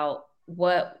about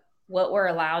what we're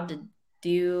allowed to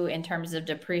do in terms of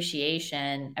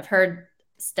depreciation. I've heard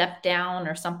step down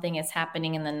or something is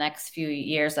happening in the next few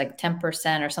years, like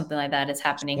 10% or something like that is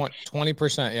happening.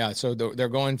 20%. Yeah. So they're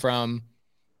going from,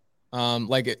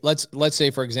 like, let's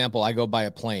say, for example, I go buy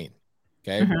a plane.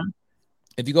 Okay. Mm-hmm.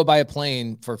 If you go buy a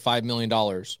plane for $5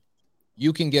 million,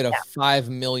 you can get a $5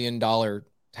 million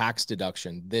tax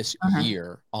deduction this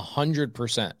year,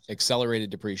 100% accelerated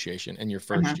depreciation in your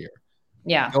first year.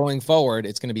 Yeah. Going forward,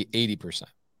 it's going to be 80%.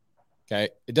 Okay.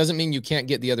 It doesn't mean you can't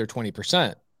get the other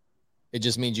 20%. It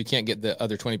just means you can't get the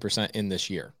other 20% in this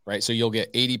year, right? So you'll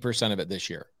get 80% of it this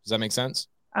year. Does that make sense?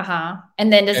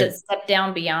 And then does it step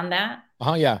down beyond that?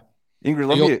 Yeah.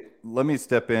 Ingrid, let me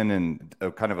step in and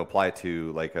kind of apply it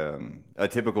to like a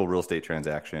typical real estate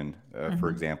transaction, for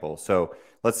example. So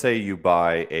let's say you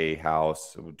buy a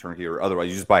house, turnkey or otherwise,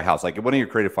 you just buy a house. Like one of your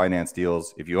creative finance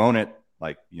deals, if you own it,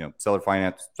 like, seller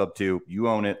finance sub 2, you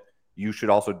own it, you should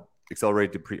also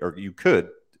you could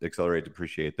accelerate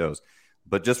depreciate those.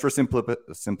 But just for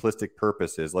simplistic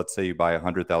purposes, let's say you buy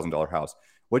 $100,000 house.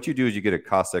 What you do is you get a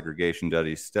cost segregation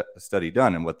study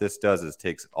done. And what this does is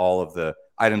takes all of the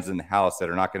items in the house that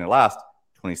are not going to last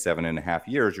 27 and a half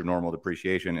years, your normal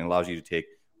depreciation, and allows you to take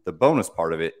the bonus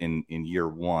part of it in year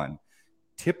one.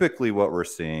 Typically what we're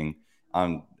seeing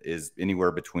is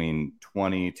anywhere between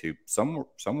 20 to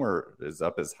somewhere is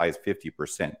up as high as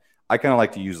 50%. I kind of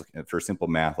like to use, for simple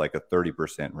math, like a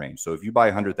 30% range. So if you buy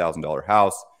a $100,000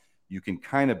 house, you can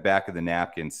kind of back of the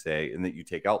napkin say, and that you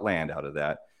take out land out of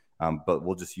that. But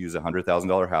we'll just use a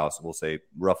 $100,000 house. We'll say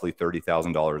roughly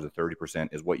 $30,000 or 30%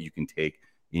 is what you can take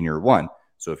in year one.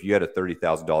 So if you had a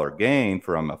 $30,000 gain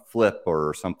from a flip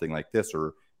or something like this,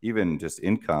 or even just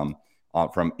income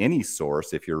from any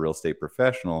source, if you're a real estate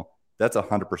professional, that's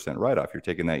 100% write-off. You're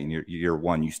taking that in year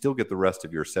one. You still get the rest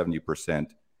of your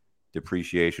 70%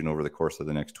 depreciation over the course of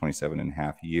the next 27 and a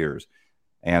half years.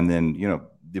 And then,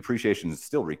 depreciation is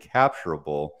still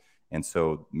recapturable. And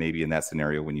so maybe in that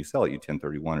scenario, when you sell it, you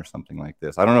 1031 or something like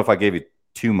this. I don't know if I gave you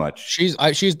too much.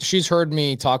 She's heard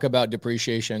me talk about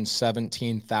depreciation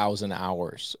 17,000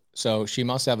 hours. So she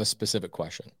must have a specific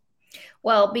question.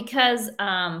 Well, because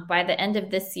by the end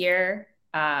of this year,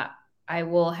 I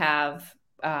will have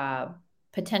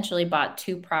potentially bought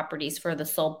 2 properties for the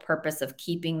sole purpose of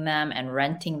keeping them and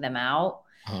renting them out.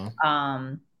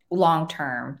 Long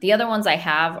term. The other ones I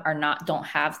have don't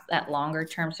have that longer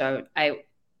term. So I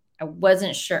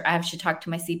wasn't sure. I actually talked to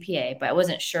my CPA, but I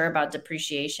wasn't sure about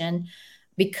depreciation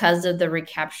because of the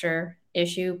recapture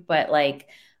issue. But like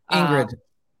Ingrid,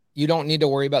 you don't need to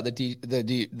worry about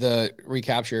the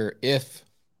recapture if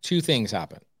 2 things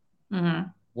happen.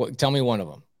 Tell me one of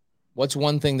them. What's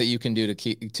one thing that you can do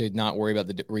to not worry about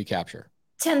the recapture?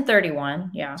 1031.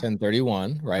 Yeah.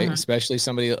 1031, right? Especially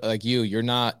somebody like you're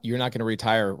not going to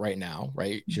retire right now,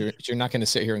 right? You're not going to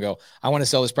sit here and go, I want to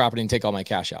sell this property and take all my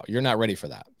cash out. You're not ready for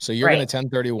that. So you're going to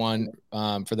 1031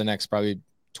 for the next probably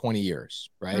 20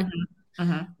 years, right?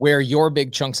 Where your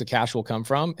big chunks of cash will come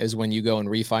from is when you go and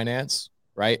refinance,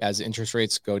 right? As interest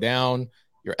rates go down,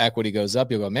 your equity goes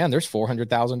up. You'll go, man, there's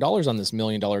 $400,000 on this $1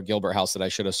 million Gilbert house that I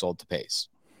should have sold to Pace,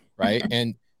 right?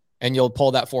 And you'll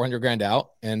pull that 400 grand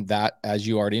out. And that, as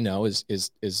you already know,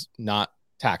 is not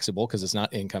taxable because it's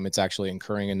not income. It's actually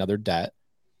incurring another debt.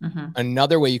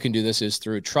 Another way you can do this is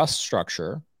through trust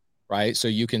structure, right? So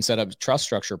you can set up trust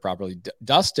structure properly.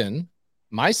 Dustin,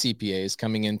 my CPA, is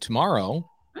coming in tomorrow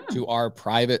to our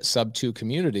private sub 2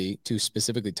 community to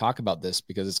specifically talk about this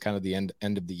because it's kind of the end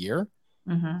of the year.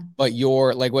 But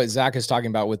like what Zach is talking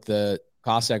about with the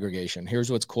cost segregation,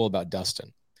 here's what's cool about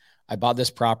Dustin. I bought this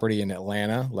property in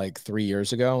Atlanta like 3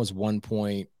 years ago. It was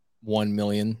 1.1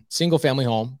 million, single family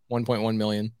home, 1.1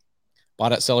 million.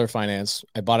 Bought it seller finance.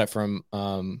 I bought it from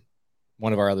one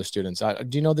of our other students.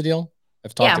 Do you know the deal?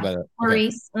 I've talked about it.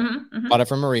 Maurice. Okay. Bought it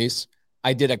from Maurice.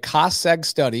 I did a cost seg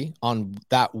study on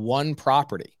that one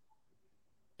property.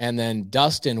 And then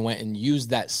Dustin went and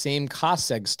used that same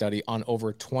cost seg study on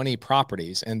over 20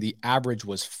 properties. And the average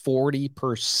was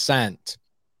 40%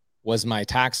 was my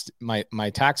tax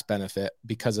benefit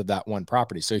because of that one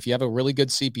property. So if you have a really good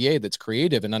CPA that's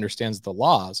creative and understands the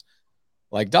laws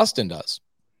like Dustin does,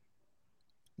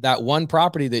 that one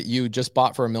property that you just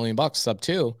bought for $1 million sub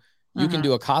 2, you can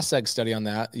do a cost seg study on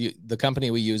that. The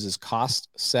company we use is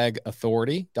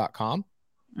costsegalauthority.com.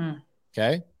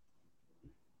 Okay.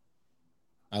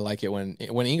 I like it when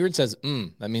Ingrid says,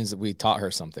 that means that we taught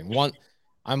her something.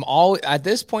 I'm all at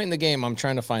this point in the game, I'm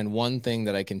trying to find one thing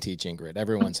that I can teach Ingrid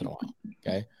every once in a while.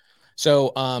 Okay.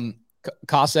 So,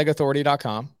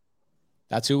 costsegalauthority.com,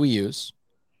 that's who we use.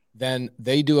 Then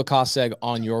they do a cost seg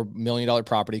on your $1 million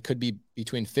property. Could be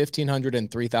between $1,500 and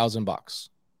 $3,000.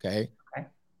 Okay.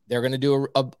 They're going to do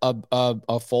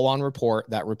a full-on report.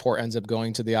 That report ends up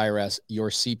going to the IRS. Your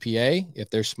CPA, if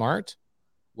they're smart,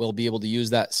 will be able to use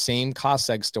that same cost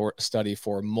seg study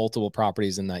for multiple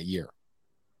properties in that year.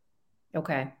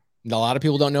 Okay. And a lot of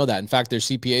people don't know that. In fact, there's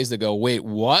CPAs that go, wait,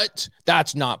 what?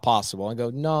 That's not possible. I go,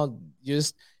 no,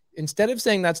 instead of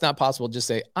saying that's not possible, just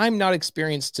say, I'm not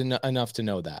experienced enough to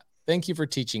know that. Thank you for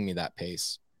teaching me that,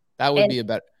 Pace. That would be a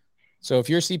better. So if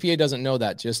your CPA doesn't know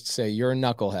that, just say you're a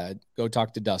knucklehead. Go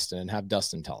talk to Dustin and have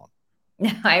Dustin tell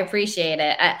him. I appreciate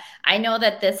it. I know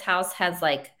that this house has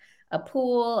like a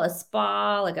pool, a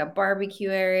spa, like a barbecue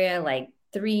area, like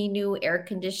 3 new air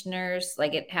conditioners.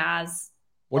 Like it has.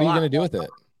 What are you going to do with it?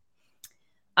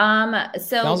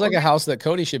 So sounds like a house that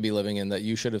Cody should be living in that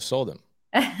you should have sold him.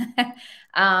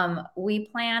 We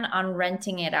plan on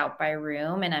renting it out by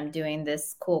room, and I'm doing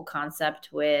this cool concept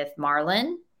with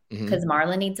Marlon because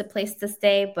Marlon needs a place to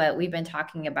stay, but we've been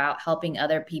talking about helping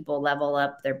other people level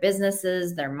up their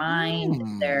businesses, their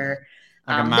mind, their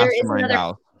like a mastermind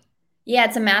house. Yeah,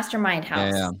 it's a mastermind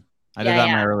house. Yeah. I did that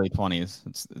in my early 20s.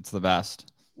 It's the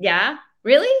best. Yeah.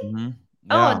 Really? Yeah.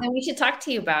 Oh, then we should talk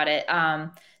to you about it.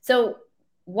 So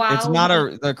while it's not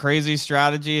a crazy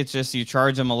strategy, it's just you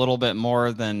charge them a little bit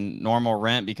more than normal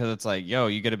rent because it's like, yo,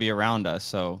 you got to be around us,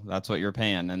 so that's what you're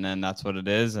paying, and then that's what it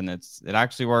is, and it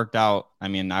actually worked out. I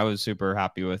mean, I was super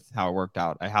happy with how it worked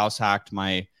out. I house hacked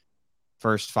my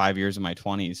first 5 years of my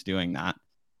 20s doing that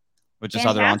with just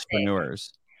other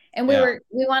entrepreneurs. And we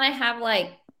want to have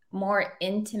like more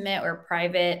intimate or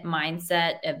private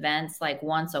mindset events like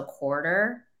once a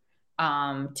quarter,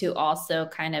 to also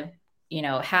kind of,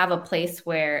 have a place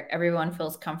where everyone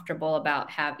feels comfortable about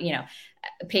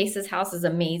Pace's house is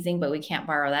amazing, but we can't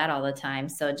borrow that all the time.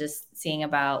 So just seeing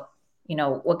about,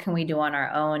 what can we do on our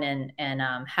own and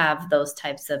have those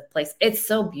types of places. It's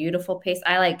so beautiful, Pace.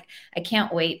 I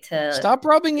can't wait to stop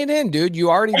rubbing it in, dude. You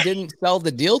already didn't sell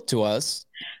the deal to us.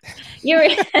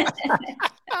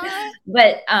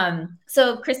 But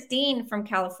so Christine from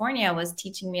California was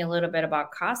teaching me a little bit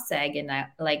about cost seg, and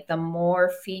the more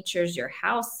features your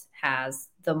house has,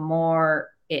 the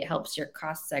more it helps your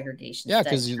cost segregation. Yeah,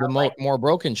 because the more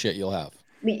broken shit you'll have.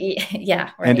 Yeah.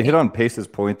 Right. And to hit on Pace's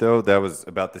point, though, that was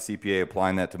about the CPA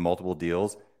applying that to multiple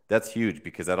deals. That's huge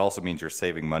because that also means you're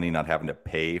saving money, not having to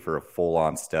pay for a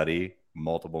full-on study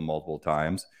multiple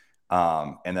times.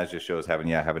 And that just shows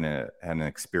having an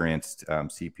experienced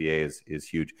CPA is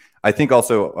huge. I think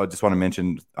also I just want to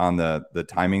mention on the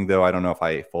timing, though. I don't know if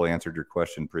I fully answered your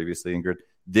question previously, Ingrid.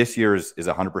 This year's is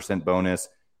 100% bonus.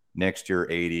 Next year,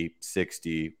 80,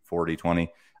 60, 40,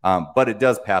 20. But it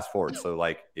does pass forward. So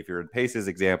like if you're in Pace's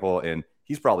example, and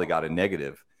he's probably got a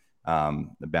negative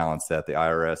the balance that the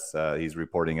IRS he's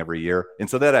reporting every year. And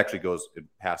so that actually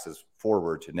passes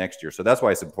forward to next year. So that's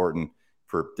why it's important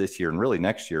for this year and really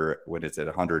next year when it's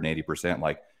at 180%,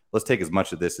 like let's take as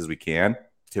much of this as we can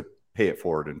to pay it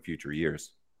forward in future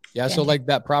years. Yeah. So like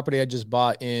that property I just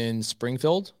bought in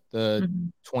Springfield, the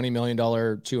 $20 million,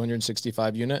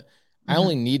 265 unit, I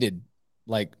only needed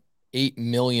like 8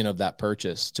 million of that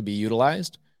purchase to be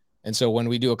utilized. And so when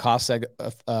we do a cost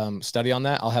study on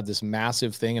that, I'll have this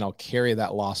massive thing and I'll carry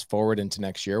that loss forward into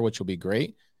next year, which will be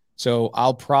great. So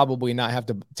I'll probably not have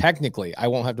to, technically, I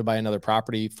won't have to buy another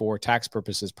property for tax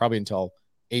purposes probably until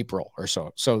April or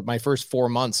so. So my first 4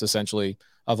 months essentially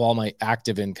of all my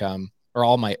active income or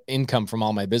all my income from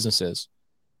all my businesses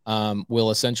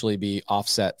will essentially be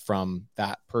offset from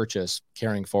that purchase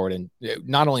carrying forward. And it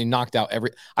not only knocked out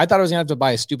I thought I was gonna have to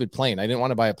buy a stupid plane. I didn't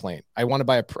want to buy a plane. I want to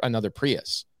buy another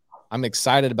Prius. I'm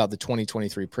excited about the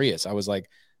 2023 Prius. I was like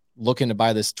looking to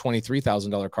buy this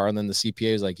 $23,000 car. And then the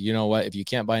CPA is like, you know what, if you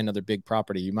can't buy another big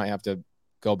property, you might have to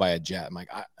go buy a jet. I'm like,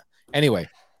 anyway.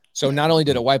 So not only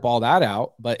did it wipe all that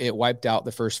out, but it wiped out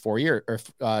the first 4 years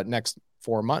or next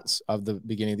 4 months of the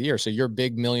beginning of the year. So your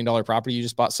big $1 million property you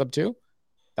just bought sub 2,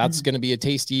 that's going to be a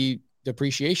tasty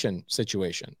depreciation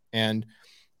situation. And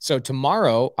so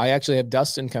tomorrow I actually have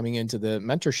Dustin coming into the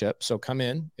mentorship. So come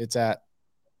in, it's at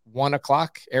 1:00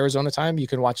 Arizona time. You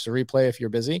can watch the replay if you're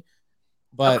busy,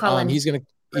 but he's going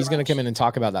to come in and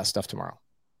talk about that stuff tomorrow.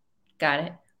 Got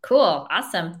it. Cool.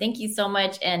 Awesome. Thank you so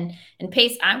much. And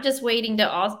Pace, I'm just waiting to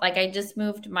also, like, I just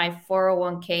moved my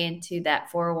 401k into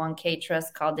that 401k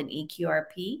trust called an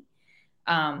EQRP.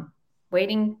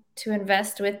 Waiting to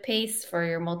invest with Pace for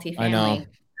your multifamily. I know.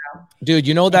 Dude,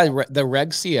 you know that the Reg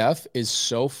CF is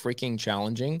so freaking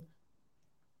challenging.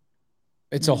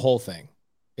 It's a whole thing.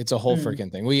 It's a whole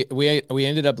freaking thing. We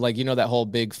ended up like, you know, that whole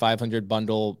big 500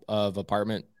 bundle of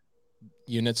apartment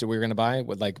units that we were going to buy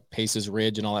with like Paces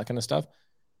Ridge and all that kind of stuff.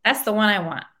 That's the one I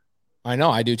want. I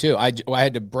know, I do too. I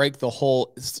had to break the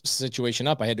whole situation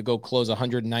up. I had to go close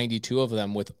 192 of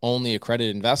them with only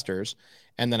accredited investors.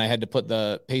 And then I had to put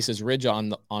the Paces Ridge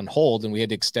on hold, and we had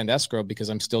to extend escrow because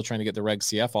I'm still trying to get the Reg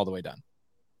CF all the way done.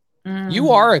 You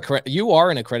are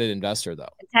an accredited investor, though.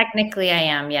 Technically, I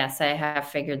am. Yes, I have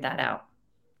figured that out.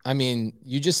 I mean,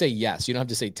 you just say yes. You don't have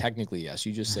to say technically yes.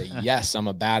 You just say yes. I'm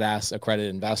a badass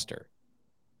accredited investor.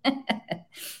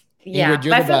 Yeah,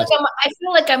 Ingrid, I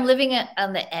feel like I'm living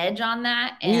on the edge on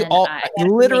that. And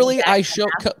I showed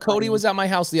Cody was at my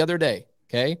house the other day.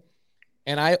 Okay.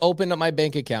 And I opened up my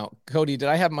bank account. Cody, did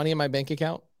I have money in my bank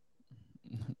account?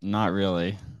 Not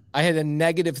really. I had a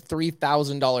negative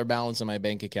 $3,000 balance in my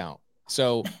bank account.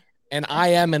 So, and I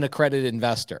am an accredited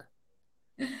investor.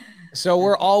 So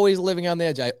we're always living on the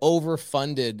edge. I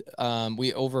overfunded.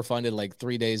 We overfunded like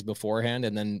 3 days beforehand.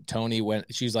 And then Tony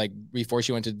she's like, before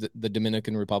she went to the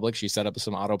Dominican Republic, she set up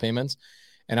some auto payments.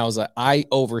 And I was like, I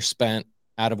overspent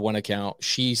out of one account.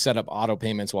 She set up auto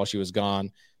payments while she was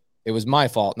gone. It was my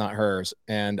fault, not hers.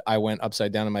 And I went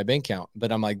upside down in my bank account.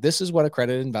 But I'm like, this is what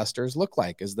accredited investors look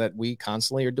like, is that we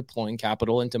constantly are deploying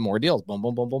capital into more deals. Boom,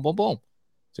 boom, boom, boom, boom, boom.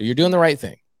 So you're doing the right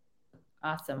thing.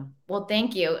 Awesome. Well,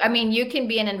 thank you. I mean, you can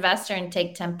be an investor and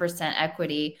take 10%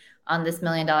 equity on this $1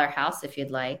 million house if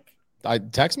you'd like.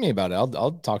 Text me about it.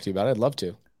 I'll talk to you about it. I'd love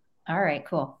to. All right,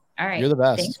 cool. All right. You're the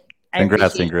best.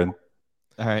 Congrats, Ingrid.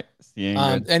 All right. See you,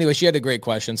 Ingrid. Anyway, she had a great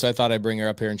question, so I thought I'd bring her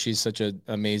up here, and she's such an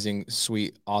amazing,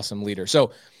 sweet, awesome leader.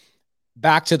 So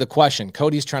back to the question.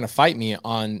 Cody's trying to fight me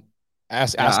on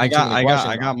asking I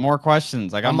got more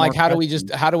questions. I'm like, how do I go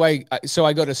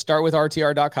to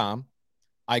startwithrtr.com.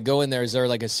 I go in there. Is there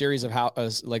like a series of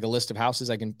like a list of houses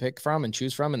I can pick from and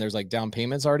choose from? And there's like down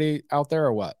payments already out there,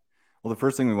 or what? Well, the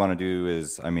first thing we want to do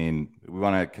is, we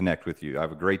want to connect with you. I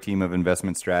have a great team of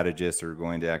investment strategists who are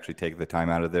going to actually take the time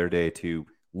out of their day to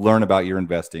learn about your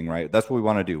investing, right? That's what we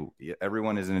want to do.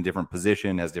 Everyone is in a different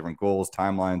position, has different goals,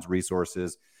 timelines,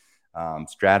 resources,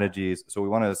 strategies. So we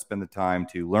want to spend the time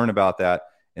to learn about that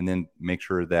and then make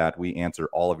sure that we answer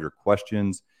all of your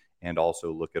questions and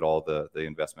also look at all the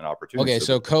investment opportunities. Okay,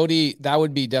 so Cody, that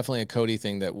would be definitely a Cody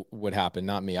thing that would happen,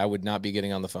 not me. I would not be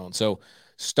getting on the phone. So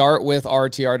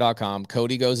startwithrtr.com.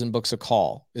 Cody goes and books a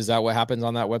call. Is that what happens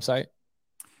on that website?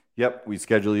 Yep, we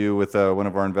schedule you with one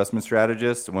of our investment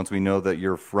strategists. Once we know that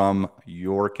you're from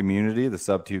your community, the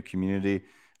sub-2 community,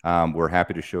 we're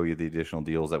happy to show you the additional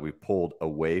deals that we pulled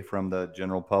away from the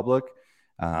general public.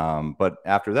 But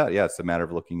after that, it's a matter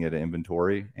of looking at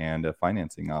inventory and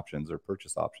financing options or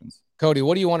purchase options. Cody,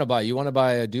 what do you want to buy? You want to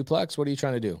buy a duplex? What are you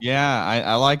trying to do? Yeah,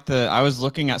 I like I was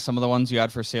looking at some of the ones you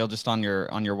had for sale just on your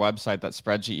website, that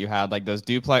spreadsheet you had, like those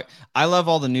duplex. I love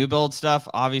all the new build stuff.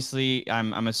 Obviously,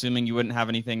 I'm assuming you wouldn't have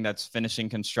anything that's finishing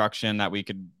construction that we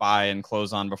could buy and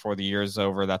close on before the year is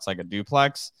over. That's like a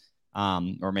duplex.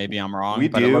 Or maybe I'm wrong. We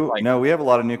do. No, we have a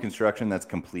lot of new construction that's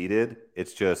completed.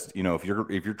 It's just, if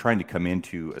you're trying to come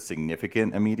into a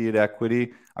significant immediate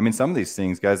equity, some of these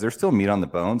things, guys, there's still meat on the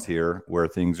bones here where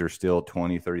things are still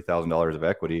 $20,000-$30,000 of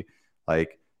equity.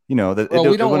 Like, we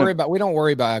don't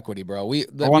worry about equity, bro. We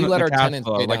let our tenants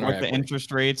pay like down with our the equity.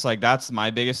 interest rates. Like, that's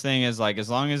my biggest thing is, like, as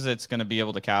long as it's going to be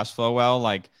able to cash flow well,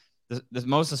 like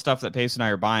most of the stuff that Pace and I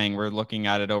are buying, we're looking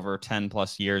at it over 10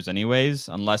 plus years anyways,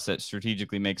 unless it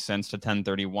strategically makes sense to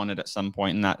 1031 it at some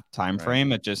point in that time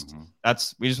frame. It just,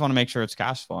 we just want to make sure it's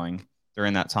cash flowing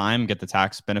during that time, get the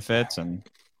tax benefits, and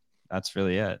that's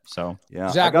really it. So yeah.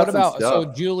 Zach, what about, so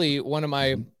Julie, one of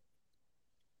my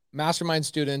mastermind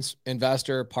students,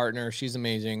 investor, partner, she's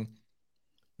amazing.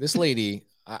 This lady,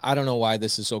 I don't know why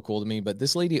this is so cool to me, but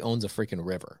this lady owns a freaking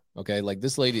river. Okay. Like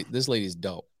this lady's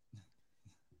dope.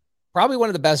 Probably one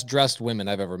of the best dressed women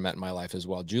I've ever met in my life as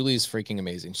well. Julie's freaking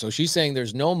amazing. So she's saying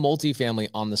there's no multifamily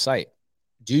on the site.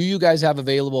 Do you guys have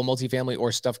available multifamily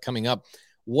or stuff coming up?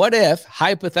 What if,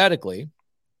 hypothetically,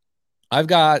 I've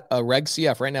got a Reg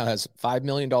CF right now has $5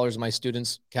 million of my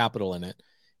students' capital in it,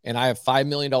 and I have $5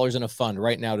 million in a fund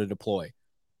right now to deploy.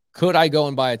 Could I go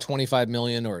and buy a $25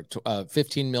 million or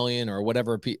 $15 million or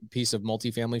whatever piece of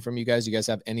multifamily from you guys? You guys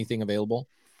have anything available?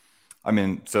 I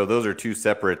mean, so those are two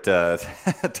separate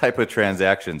type of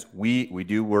transactions. We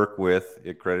do work with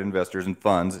accredited investors and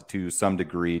funds to some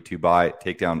degree to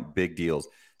take down big deals.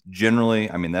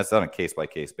 Generally, I mean, that's on a case by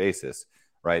case basis,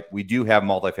 right? We do have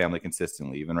multifamily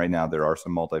consistently. Even right now, there are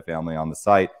some multifamily on the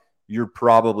site. You're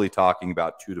probably talking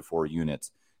about 2 to 4 units.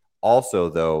 Also,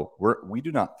 though, we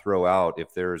do not throw out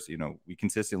if there's, we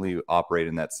consistently operate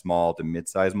in that small to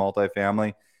mid-size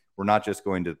multifamily. We're not just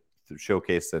going to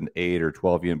showcase an 8 or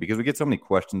 12 unit because we get so many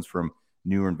questions from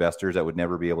newer investors that would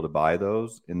never be able to buy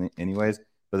those anyways.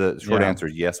 But the short answer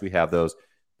is yes, we have those.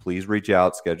 Please reach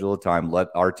out, schedule a time, let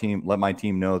my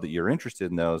team know that you're interested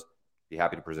in those. Be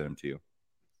happy to present them to you.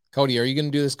 Cody, are you going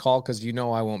to do this call? Because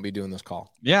I won't be doing this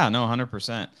call. Yeah, no,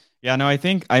 100%. Yeah, no, I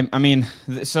think I mean,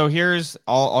 so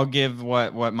I'll give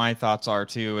what my thoughts are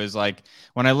too, is like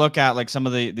when I look at like some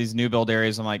of these new build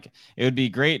areas, I'm like, it would be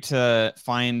great to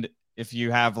find, if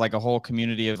you have like a whole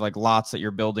community of like lots that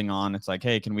you're building on, it's like,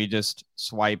 hey, can we just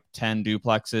swipe 10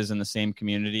 duplexes in the same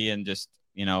community and just,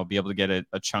 be able to get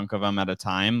a chunk of them at a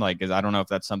time? Like, I don't know if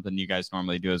that's something you guys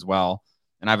normally do as well.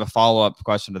 And I have a follow-up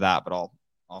question to that, but I'll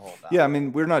hold that. Yeah, I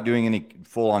mean, we're not doing any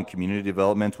full-on community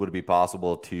development. Would it be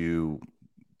possible to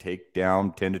take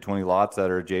down 10 to 20 lots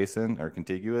that are adjacent or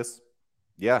contiguous?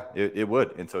 Yeah, it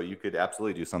would. And so you could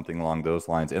absolutely do something along those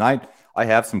lines. And I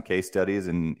have some case studies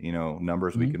and,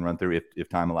 numbers we can run through if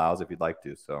time allows, if you'd like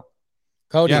to. So,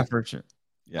 Cody, yeah, for sure.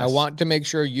 Yes. I want to make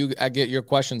sure I get your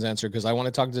questions answered because I want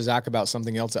to talk to Zach about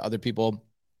something else that other people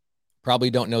probably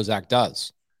don't know Zach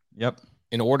does. Yep.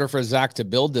 In order for Zach to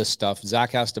build this stuff,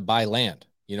 Zach has to buy land.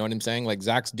 You know what I'm saying? Like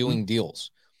Zach's doing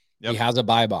deals. Yep. He has a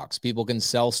buy box. People can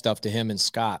sell stuff to him and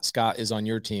Scott. Scott is on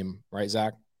your team, right,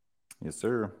 Zach? Yes,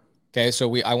 sir. Okay,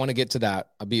 so I want to get to that.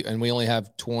 We only have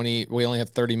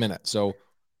 30 minutes. So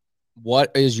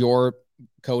what is your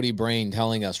Cody brain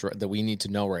telling us that we need to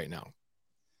know right now?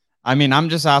 I mean, I'm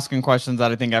just asking questions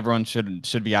that I think everyone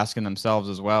should be asking themselves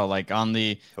as well. Like on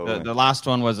the last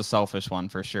one was a selfish one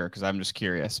for sure, because I'm just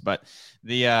curious. But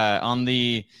on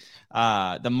the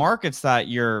markets that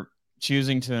you're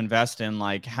choosing to invest in,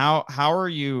 like how are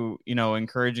you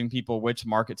encouraging people which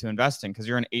market to invest in? Because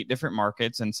you're in 8 different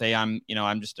markets, and say I'm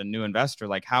just a new investor.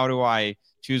 Like, how do I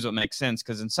choose what makes sense?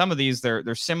 Because in some of these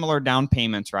they're similar down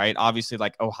payments, right? Obviously,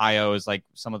 like Ohio is like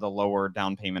some of the lower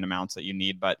down payment amounts that you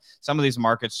need, but some of these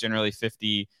markets generally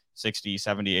 50, 60,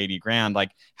 70, 80 grand.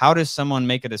 Like, how does someone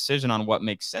make a decision on what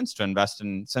makes sense to invest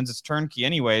in? Since it's turnkey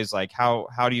anyways, like how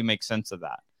do you make sense of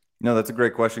that? No, that's a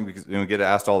great question because we get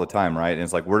asked all the time, right? And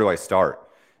it's like, where do I start?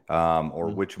 Or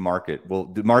which market? Well,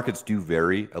 the markets do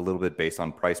vary a little bit based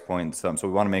on price point. So we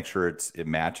want to make sure it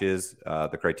matches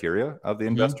the criteria of the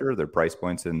investor, their price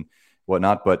points and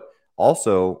whatnot. But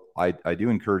also, I do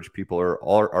encourage people,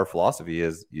 or our philosophy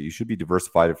is you should be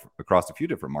diversified across a few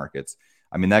different markets.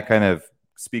 I mean, that kind of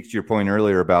speaks to your point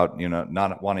earlier about,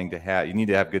 not wanting to you need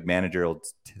to have good managerial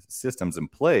systems in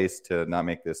place to not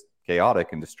make this chaotic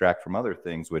and distract from other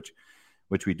things, which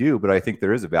we do. But I think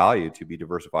there is a value to be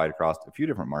diversified across a few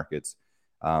different markets,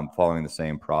 following the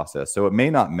same process. So it may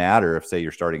not matter if, say,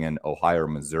 you're starting in Ohio or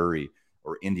Missouri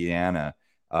or Indiana,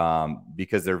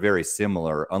 because they're very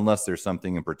similar, unless there's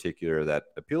something in particular that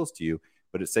appeals to you.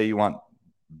 But say you want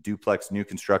duplex new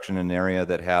construction in an area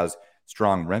that has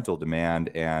strong rental demand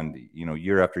and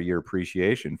year after year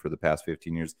appreciation for the past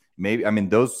 15 years, maybe, I mean,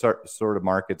 those sort of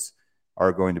markets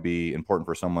are going to be important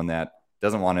for someone that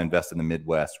doesn't want to invest in the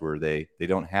Midwest, where they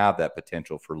don't have that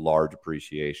potential for large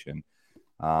appreciation.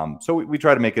 So we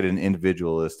try to make it an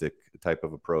individualistic type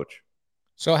of approach.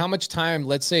 So how much time,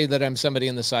 let's say that I'm somebody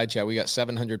in the side chat, we got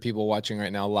 700 people watching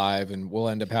right now live, and we'll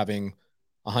end up having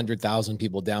 100,000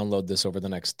 people download this over the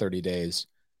next 30 days.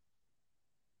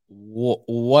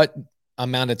 What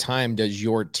amount of time does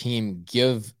your team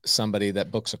give somebody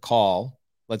that books a call?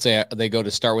 Let's say they go to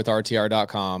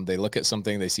startwithrtr.com. They look at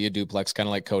something, they see a duplex, kind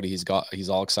of like Cody. He's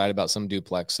all excited about some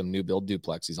duplex, some new build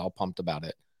duplex. He's all pumped about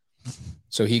it.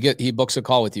 So he books a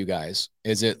call with you guys.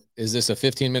 Is this a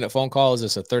 15-minute phone call? Is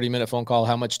this a 30-minute phone call?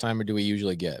 How much time do we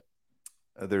usually get?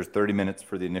 There's 30 minutes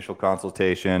for the initial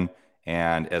consultation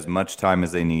and as much time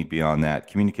as they need beyond that.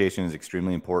 Communication is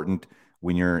extremely important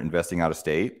when you're investing out of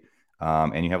state.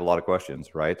 And you have a lot of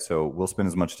questions, right? So we'll spend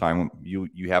as much time.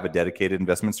 You have a dedicated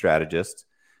investment strategist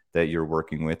that you're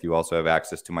working with. You also have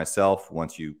access to myself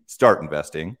once you start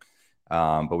investing.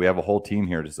 But we have a whole team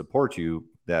here to support you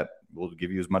that will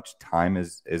give you as much time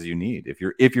as you need.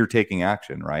 If you're taking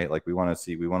action, right? Like we want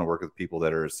to work with people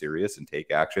that are serious and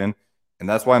take action. And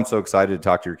that's why I'm so excited to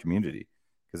talk to your community,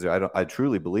 because I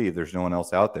truly believe there's no one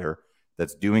else out there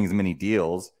that's doing as many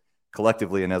deals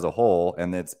collectively and as a whole,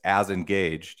 and that's as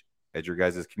engaged at your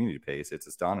guys' community pace. It's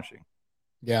astonishing.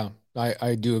 Yeah,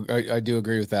 I do. I do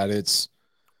agree with that. It's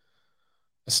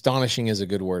astonishing is a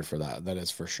good word for that. That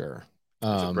is for sure.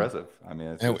 It's impressive. I mean,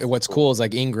 it's And just what's cool is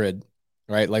like Ingrid,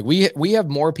 right? Like we have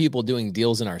more people doing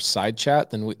deals in our side chat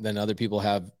than other people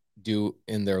have do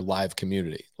in their live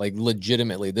community. Like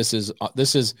legitimately, this is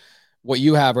what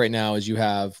you have right now is you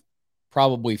have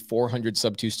probably 400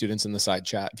 sub 2 students in the side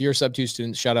chat. If you're a sub 2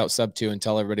 student, shout out sub 2 and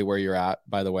tell everybody where you're at,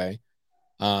 by the way.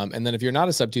 And then if you're not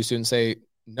a sub 2 student, say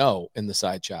no in the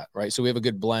side chat, right? So we have a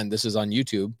good blend. This is on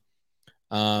YouTube.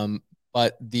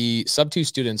 But the sub 2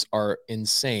 students are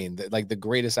insane, like the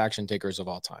greatest action takers of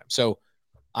all time. So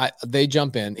they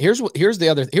jump in. Here's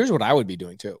what I would be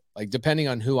doing too. Like depending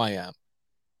on who I am.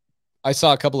 I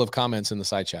saw a couple of comments in the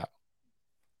side chat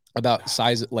about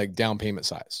size, like down payment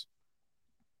size.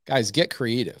 Guys, get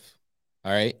creative.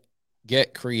 All right.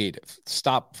 Get creative.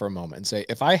 Stop for a moment and say,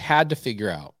 if I had to figure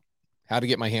out how to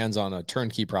get my hands on a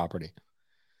turnkey property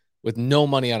with no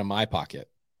money out of my pocket,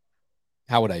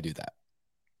 how would I do that?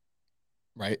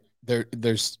 Right?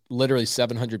 There's literally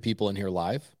 700 people in here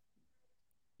live.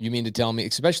 You mean to tell me,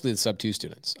 especially the sub 2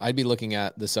 students, I'd be looking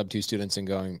at the sub 2 students and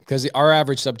going, because our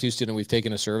average sub 2 student, we've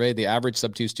taken a survey, the average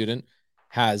sub 2 student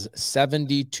has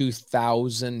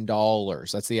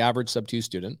 $72,000. That's the average sub 2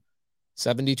 student,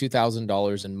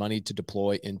 $72,000 in money to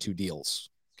deploy into deals.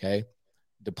 Okay.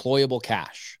 Deployable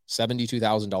cash,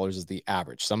 $72,000 is the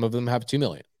average. Some of them have 2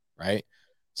 million, right?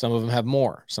 Some of them have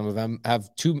more. Some of them have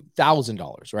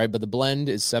 $2,000, right? But the blend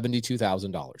is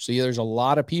 $72,000. So there's a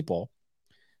lot of people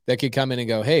that could come in and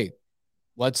go, hey,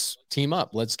 let's team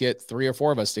up. Let's get 3 or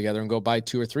 4 of us together and go buy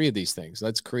 2 or 3 of these things.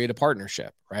 Let's create a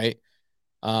partnership, right?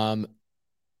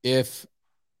 If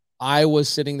I was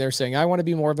sitting there saying, I want to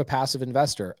be more of a passive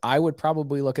investor, I would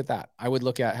probably look at that. I would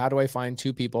look at how do I find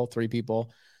 2 people, 3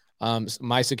 people.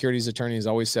 My securities attorney has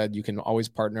always said you can always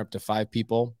partner up to 5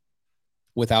 people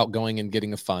without going and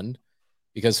getting a fund,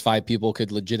 because 5 people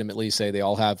could legitimately say they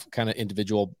all have kind of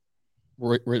individual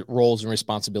roles and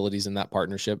responsibilities in that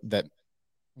partnership that,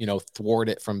 thwart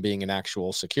it from being an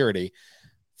actual security.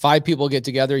 5 people get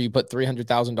together, you put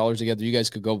 $300,000 together, you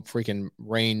guys could go freaking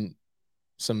rain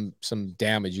some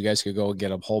damage. You guys could go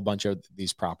get a whole bunch of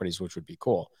these properties, which would be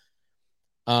cool.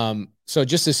 So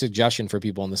just a suggestion for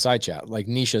people in the side chat, like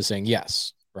Nisha saying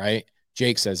yes, right?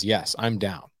 Jake says yes, I'm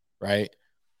down, right?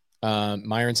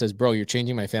 Myron says, bro, you're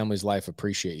changing my family's life.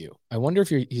 Appreciate you. I wonder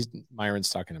if Myron's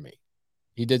talking to me.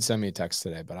 He did send me a text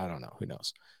today, but I don't know. Who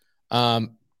knows?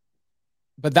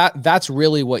 But that's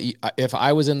really what if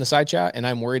I was in the side chat and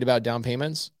I'm worried about down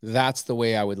payments, that's the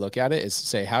way I would look at it, is to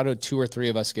say, how do 2 or 3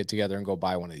 of us get together and go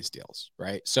buy one of these deals,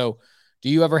 right? So do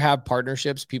you ever have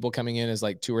partnerships, people coming in as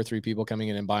like 2 or 3 people coming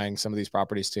in and buying some of these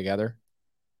properties together?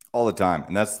 All the time.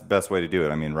 And that's the best way to do it.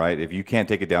 I mean, right? If you can't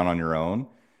take it down on your own,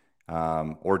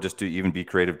 or just to even be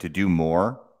creative to do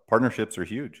more, partnerships are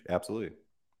huge. Absolutely.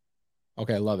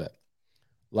 Okay. Love it.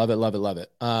 Love it. Love it. Love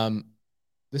it.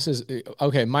 This is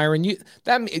okay, Myron.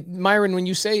 Myron, when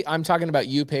you say I'm talking about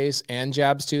you, Pace, and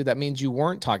Jabs too, that means you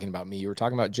weren't talking about me. You were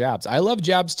talking about Jabs. I love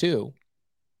Jabs too.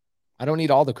 I don't need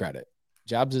all the credit.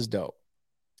 Jabs is dope.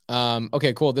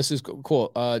 Okay, cool. This is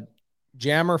cool.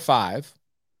 Jammer 5.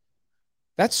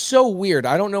 That's so weird.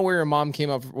 I don't know where your mom came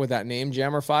up with that name,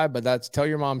 Jammer 5, but tell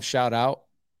your mom shout out.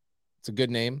 It's a good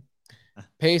name.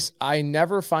 Pace, I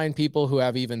never find people who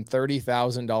have even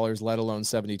 $30,000, let alone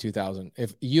 $72,000.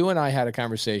 If you and I had a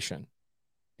conversation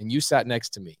and you sat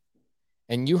next to me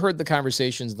and you heard the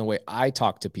conversations and the way I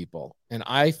talk to people and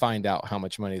I find out how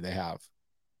much money they have,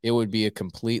 it would be a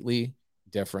completely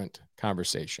different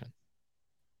conversation.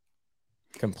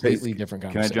 Completely different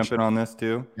conversation. Can I jump in on this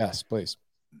too? Yes, please.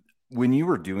 When you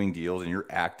were doing deals and you're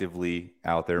actively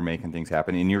out there making things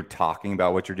happen and you're talking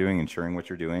about what you're doing and sharing what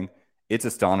you're doing, it's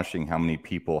astonishing how many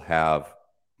people have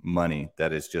money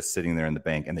that is just sitting there in the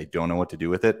bank and they don't know what to do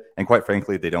with it. And quite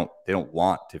frankly, they don't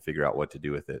want to figure out what to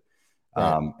do with it.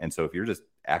 Right. And so if you're just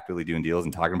actively doing deals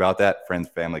and talking about that, friends,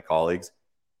 family, colleagues,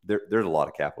 there's a lot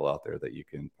of capital out there that you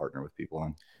can partner with people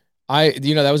on.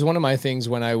 That was one of my things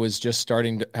when I was just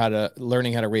learning how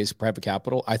to raise private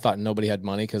capital. I thought nobody had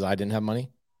money because I didn't have money.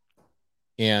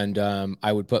 And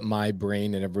I would put my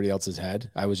brain in everybody else's head.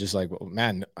 I was just like, well,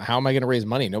 man, how am I going to raise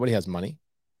money? Nobody has money.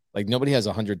 Like nobody has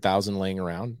 100,000 laying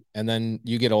around. And then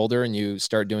you get older and you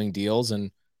start doing deals and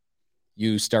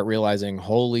you start realizing,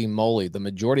 holy moly, the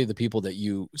majority of the people that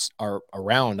you are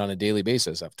around on a daily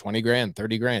basis have 20 grand,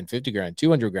 30 grand, 50 grand,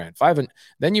 200 grand, 500.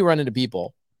 Then you run into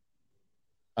people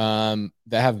that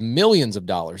have millions of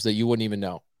dollars that you wouldn't even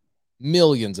know.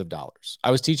 Millions of dollars. I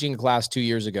was teaching a class 2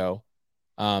 years ago.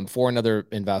 For another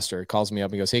investor. He calls me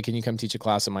up and goes, hey, can you come teach a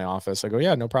class in my office? I go,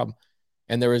 yeah, no problem.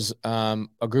 And there was a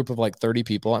group of like 30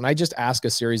 people, and I just asked a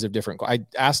series of I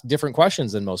asked different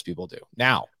questions than most people do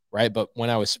now, right? But when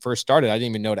I was first started, I didn't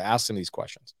even know to ask some of these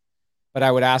questions. But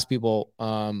I would ask people,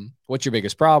 what's your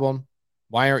biggest problem?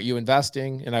 Why aren't you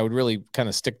investing? And I would really kind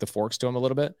of stick the forks to them a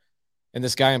little bit. And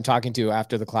this guy I'm talking to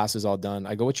after the class is all done,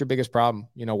 I go, what's your biggest problem?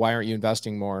 Why aren't you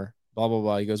investing more? Blah, blah,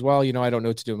 blah. He goes, well, I don't know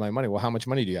what to do with my money. Well, how much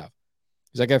money do you have?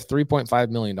 He's like, I have $3.5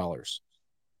 million. And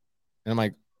I'm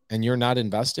like, and you're not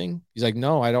investing? He's like,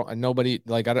 no, I don't. Nobody,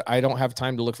 like, I don't have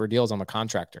time to look for deals. I'm a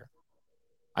contractor.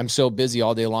 I'm so busy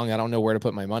all day long. I don't know where to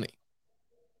put my money.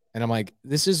 And I'm like,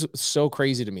 this is so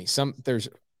crazy to me. There's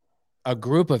a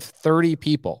group of 30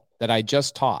 people that I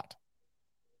just taught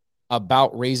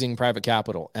about raising private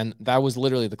capital. And that was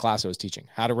literally the class I was teaching,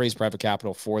 how to raise private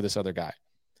capital for this other guy.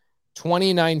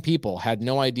 29 people had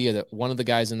no idea that one of the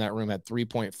guys in that room had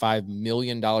 $3.5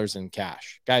 million in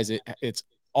cash. Guys, it's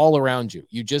all around you.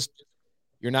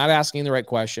 You're not asking the right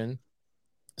question.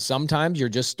 Sometimes you're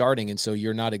just starting, and so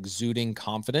you're not exuding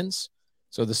confidence.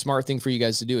 So the smart thing for you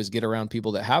guys to do is get around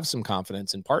people that have some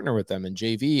confidence and partner with them in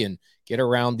JV and get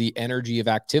around the energy of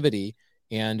activity,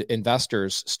 and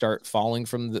investors start falling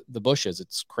from the bushes.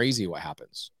 It's crazy what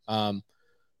happens.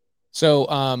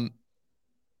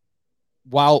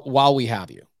 While we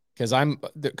have you, because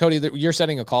Cody, you're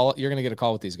setting a call. You're going to get a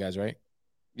call with these guys, right?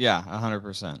 Yeah,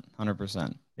 100%.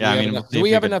 100%. Yeah. Do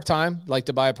we have enough time, like,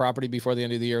 to buy a property before the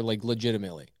end of the year, like,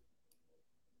 legitimately?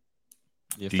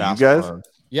 Do you guys?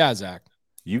 Yeah, Zach.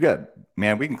 We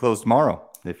can close tomorrow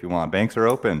if you want. Banks are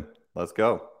open. Let's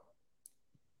go.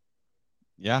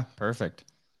 Yeah, perfect.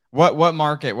 What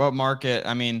market?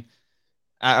 I mean,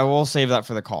 I will save that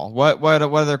for the call. What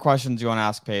other questions do you want to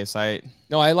ask, Pace? I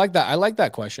like that. I like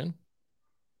that question.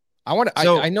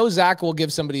 I know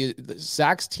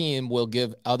Zach's team will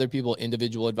give other people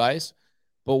individual advice,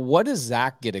 but what does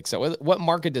Zach get excited? What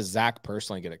market does Zach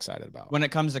personally get excited about? When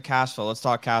it comes to cash flow, let's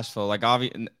talk cash flow. Like,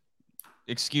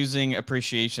 excusing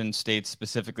appreciation states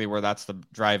specifically where that's the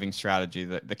driving strategy.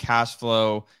 The cash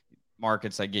flow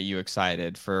markets that get you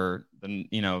excited for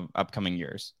the upcoming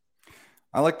years.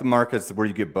 I like the markets where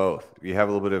you get both. You have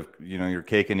a little bit of, your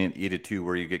cake and eat it too,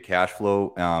 where you get cash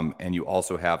flow, and you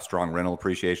also have strong rental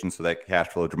appreciation. So that cash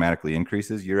flow dramatically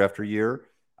increases year after year.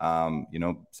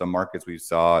 Some markets we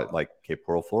saw, like Cape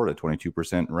Coral, Florida,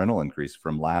 22% rental increase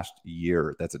from last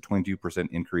year. That's a 22%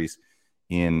 increase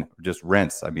in just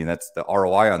rents. I mean, that's the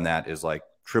ROI on that is like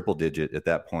triple digit at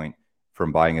that point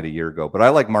from buying it a year ago. But I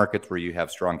like markets where you have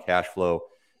strong cash flow,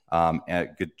 and a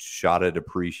good shot at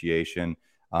appreciation.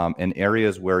 And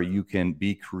areas where you can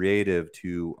be creative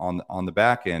on the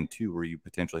back end too, where you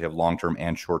potentially have long-term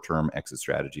and short-term exit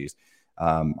strategies.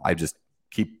 I just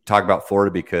keep talking about Florida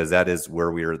because that is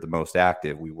where we are the most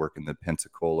active. We work in the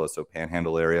Pensacola, so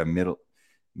Panhandle area,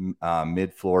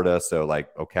 mid Florida, so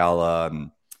like Ocala,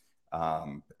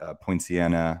 Point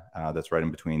Siena, that's right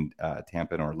in between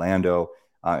Tampa and Orlando,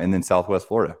 and then Southwest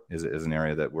Florida is an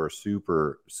area that we're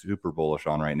super, super bullish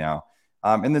on right now.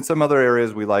 And then some other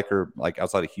areas we like are like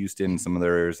outside of Houston, some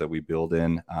other areas that we build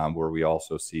in, where we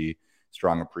also see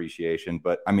strong appreciation.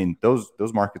 But I mean, those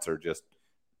markets are just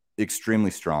extremely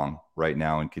strong right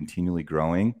now and continually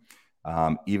growing,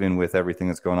 even with everything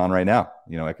that's going on right now,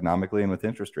 economically and with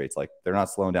interest rates. Like, they're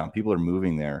not slowing down. People are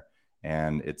moving there,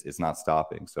 and it's not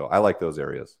stopping. So I like those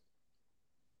areas.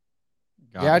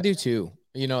 I do too.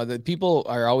 The people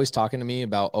are always talking to me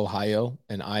about Ohio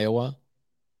and Iowa.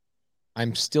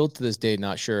 I'm still to this day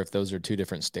not sure if those are two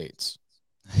different states.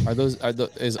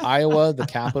 Is Iowa the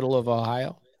capital of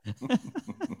Ohio?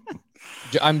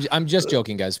 I'm just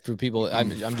joking, guys. For people,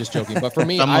 I'm just joking. But for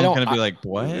me, someone's going to be like,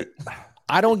 what?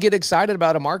 I don't get excited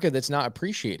about a market that's not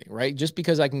appreciating, right? Just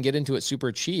because I can get into it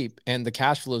super cheap and the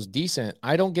cash flow is decent,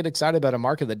 I don't get excited about a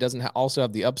market that doesn't also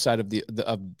have the upside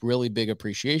of really big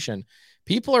appreciation.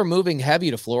 People are moving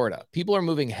heavy to Florida. People are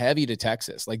moving heavy to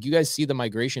Texas. Like, you guys see the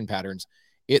migration patterns.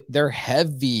 They're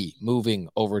heavy moving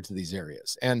over to these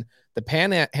areas. And the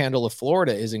panhandle of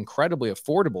Florida is incredibly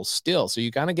affordable still. So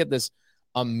you kind of get this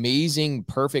amazing,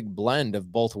 perfect blend of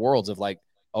both worlds of like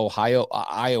Ohio,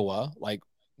 Iowa, like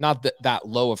not that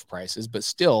low of prices, but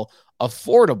still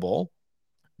affordable,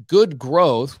 good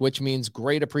growth, which means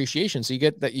great appreciation. So you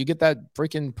get that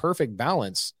freaking perfect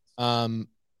balance.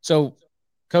 So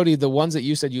Cody, the ones that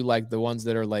you said you liked, the ones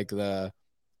that are like the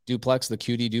duplex, the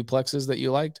QD duplexes that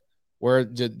you liked, where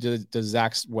does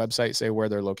Zach's website say where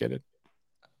they're located?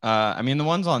 I mean, the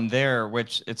ones on there,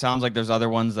 which it sounds like there's other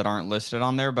ones that aren't listed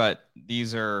on there, but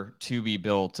these are to be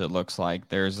built. It looks like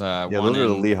there's those are the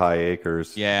Lehigh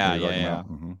Acres. Yeah.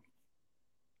 Mm-hmm.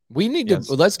 We need to,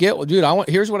 let's get, dude,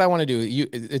 here's what I want to do.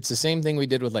 It's the same thing we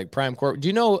did with like Prime Corp. Do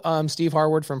you know Steve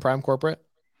Harward from Prime Corporate?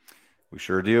 We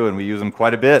sure do. And we use him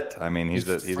quite a bit. I mean, he's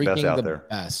the best out there.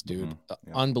 Best, dude.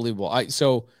 Yeah. Unbelievable.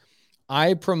 So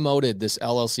I promoted this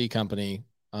LLC company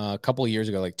a couple of years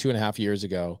ago, like 2.5 years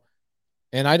ago.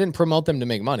 And I didn't promote them to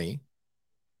make money.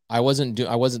 There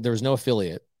was no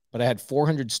affiliate, but I had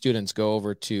 400 students go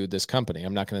over to this company.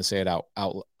 I'm not going to say it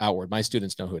outward. My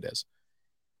students know who it is.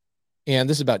 And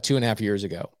this is about 2.5 years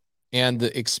ago. And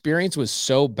the experience was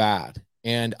so bad.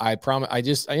 And I promise,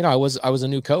 I was a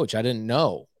new coach. I didn't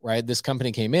know, right? This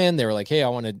company came in, they were like, hey, I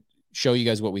want to show you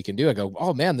guys what we can do. I go,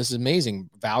 oh man, this is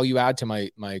amazing. Value add to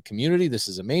my community. This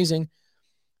is amazing.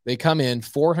 They come in,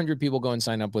 400 people go and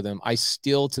sign up with them. I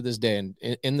still to this day, and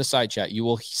in the side chat, you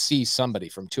will see somebody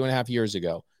from 2.5 years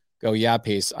ago go, yeah,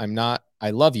 Pace,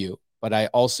 I love you, but I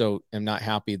also am not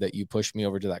happy that you pushed me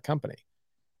over to that company.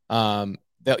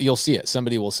 That you'll see it.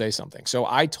 Somebody will say something. So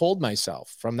I told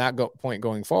myself from that point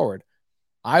going forward,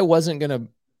 I wasn't going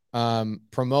to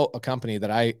promote a company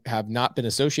that I have not been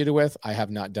associated with. I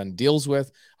have not done deals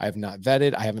with. I have not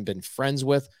vetted. I haven't been friends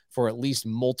with for at least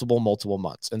multiple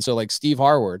months. And so like Steve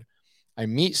Harward, I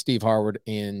meet Steve Harward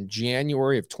in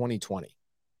January of 2020.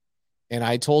 And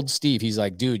I told Steve, he's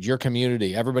like, dude, your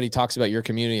community, everybody talks about your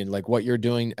community and like what you're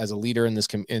doing as a leader in this,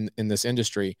 in this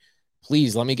industry.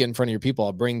 Please let me get in front of your people.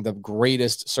 I'll bring the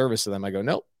greatest service to them. I go,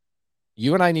 nope.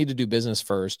 You and I need to do business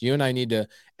first. You and I need to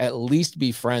at least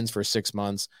be friends for 6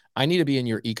 months. I need to be in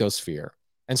your ecosphere.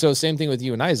 And so same thing with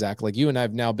you and I, Zach, like you and I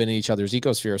have now been in each other's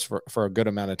ecospheres for a good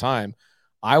amount of time.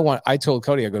 I told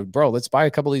Cody, I go, bro, let's buy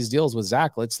a couple of these deals with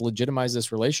Zach. Let's legitimize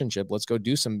this relationship. Let's go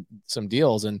do some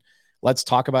deals. And let's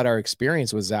talk about our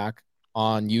experience with Zach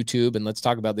on YouTube. And let's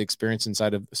talk about the experience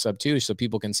inside of Sub 2 so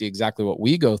people can see exactly what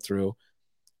we go through.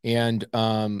 And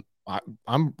I'm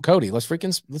Cody. Let's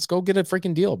go get a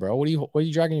freaking deal, bro. What are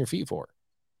you dragging your feet for?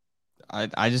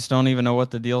 I just don't even know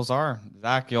what the deals are.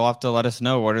 Zach, you'll have to let us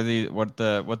know what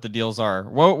the deals are.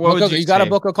 What would you got to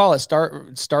book a call? Start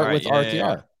right, with RTR.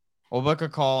 Yeah. We'll book a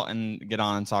call and get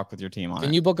on and talk with your team on it.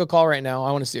 Can you book a call right now?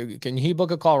 I want to see. Can he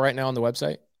book a call right now on the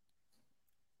website?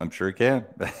 I'm sure he can.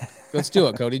 Let's do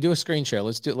it, Cody. Do a screen share.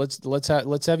 Let's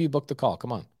have you book the call.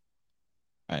 Come on.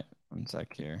 All right. 1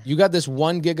 sec here. You got this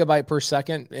 1 gigabyte per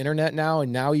second internet now,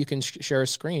 and now you can share a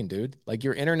screen, dude. Like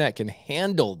your internet can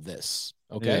handle this.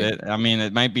 Okay. Dude,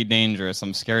 it might be dangerous.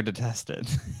 I'm scared to test it.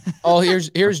 Oh,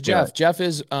 here's Jeff. Jeff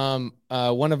is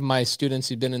one of my students.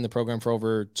 He's been in the program for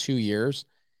over 2 years.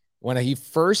 When he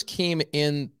first came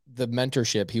in the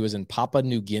mentorship, he was in Papua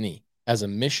New Guinea as a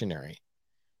missionary,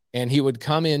 and he would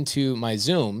come into my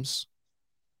Zooms.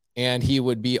 And he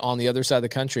would be on the other side of the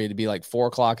country. It'd be like 4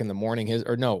 o'clock in the morning,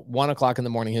 1 o'clock in the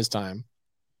morning, his time.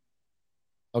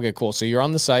 Okay, cool. So you're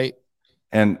on the site.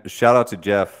 And shout out to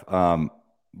Jeff. I've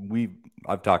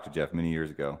talked to Jeff many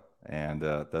years ago, and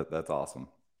that's awesome.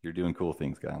 You're doing cool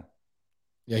things, guy.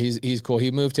 Yeah, he's cool.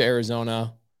 He moved to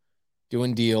Arizona,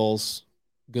 doing deals.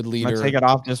 Good leader. I'm gonna take it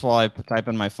off just while I type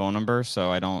in my phone number,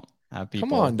 so I don't have people.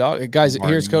 Come on, dog. Guys,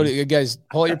 here's Cody. Guys,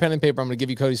 pull out your pen and paper. I'm gonna give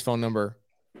you Cody's phone number.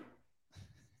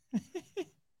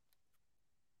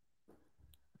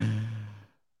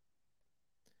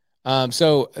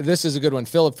 So this is a good one.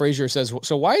 Philip Frazier says,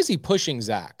 so why is he pushing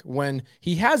Zach when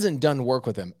he hasn't done work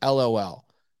with him? LOL.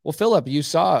 Well, Philip, you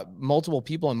saw multiple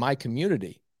people in my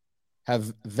community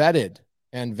have vetted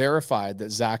and verified that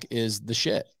Zach is the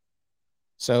shit.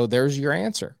 So there's your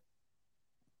answer.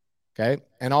 Okay.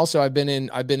 And also I've been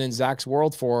in Zach's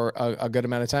world for a good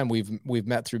amount of time. We've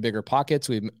met through Bigger Pockets.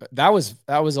 That was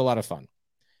a lot of fun.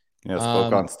 Yeah.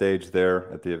 Spoke on stage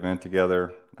there at the event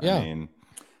together.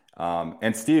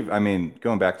 And Steve,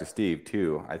 going back to Steve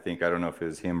too, I don't know if it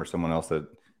was him or someone else that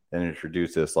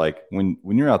introduced us. Like when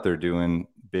you're out there doing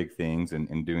big things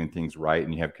and doing things right,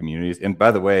 and you have communities. And by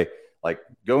the way, like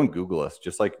go and Google us,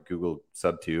 just like Google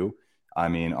Sub 2.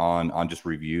 On just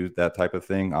review, that type of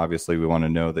thing. Obviously, we want to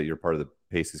know that you're part of the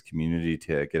Paces community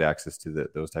to get access to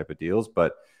those type of deals.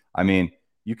 But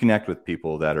you connect with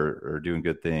people that are doing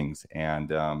good things,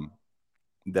 and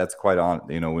that's quite on.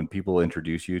 When people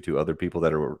introduce you to other people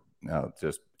that are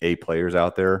just A players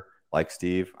out there, like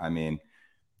Steve.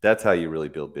 That's how you really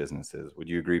build businesses. Would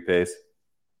you agree, Pace?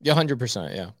 Yeah,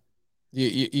 100%. Yeah.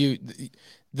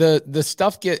 The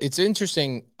stuff it's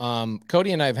interesting.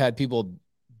 Cody and I have had people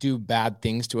do bad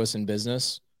things to us in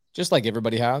business, just like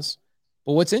everybody has.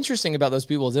 But what's interesting about those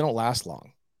people is they don't last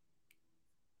long.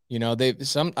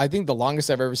 I think the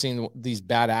longest I've ever seen these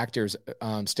bad actors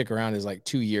stick around is like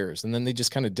 2 years, and then they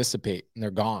just kind of dissipate and they're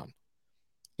gone.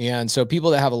 And so people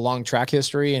that have a long track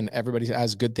history and everybody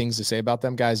has good things to say about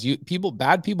them, guys,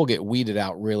 bad people get weeded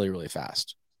out really, really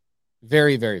fast.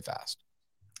 Very, very fast.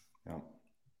 Yeah.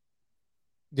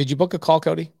 Did you book a call,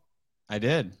 Cody? I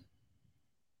did.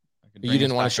 You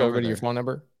didn't want to show everybody your phone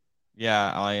number?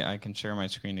 Yeah, I can share my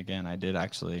screen again. I did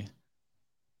actually.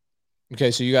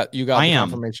 Okay, so you got the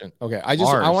confirmation. Okay, I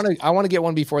want to get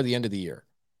one before the end of the year.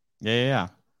 Yeah.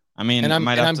 I mean, and I'm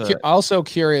also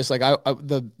curious. Like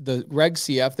the Reg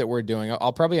CF that we're doing,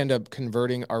 I'll probably end up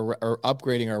converting or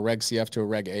upgrading our Reg CF to a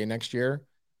Reg A next year,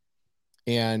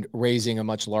 and raising a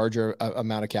much larger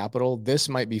amount of capital. This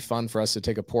might be fun for us to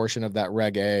take a portion of that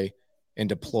Reg A and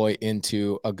deploy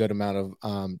into a good amount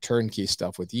of turnkey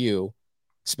stuff with you,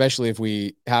 especially if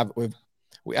we have.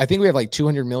 I think we have like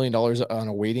 $200 million on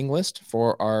a waiting list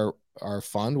for our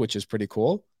fund, which is pretty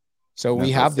cool. So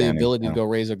we have the ability to go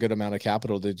raise a good amount of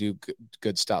capital to do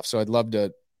good stuff. So I'd love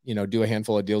to, do a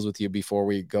handful of deals with you before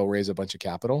we go raise a bunch of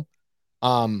capital.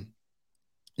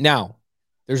 Now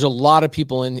there's a lot of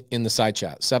people in the side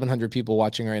chat, 700 people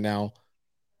watching right now.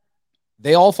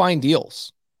 They all find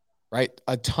deals, right?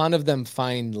 A ton of them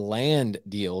find land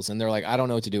deals and they're like, I don't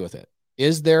know what to do with it.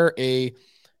 Is there a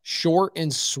short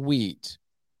and sweet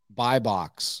buy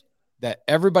box that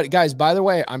everybody, guys, by the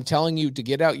way, I'm telling you to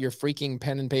get out your freaking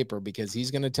pen and paper, because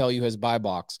he's going to tell you his buy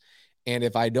box. And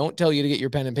if I don't tell you to get your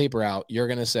pen and paper out, you're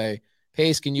going to say,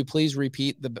 Pace, can you please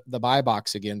repeat the buy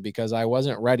box again? Because I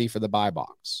wasn't ready for the buy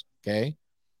box. Okay.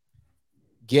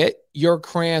 Get your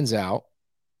crayons out.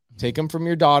 Take them from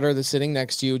your daughter that's sitting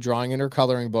next to you, drawing in her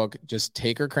coloring book. Just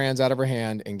take her crayons out of her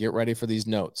hand and get ready for these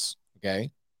notes.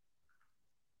 Okay.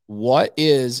 What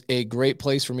is a great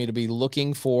place for me to be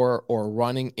looking for or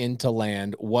running into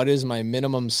land? What is my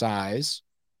minimum size?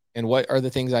 And what are the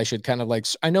things I should kind of like?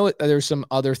 I know there's some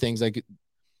other things, like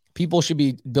people should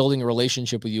be building a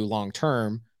relationship with you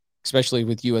long-term, especially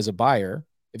with you as a buyer.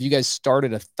 If you guys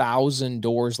started 1,000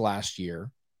 doors last year,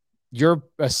 you're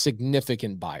a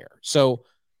significant buyer. So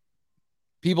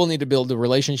people need to build a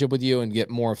relationship with you and get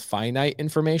more finite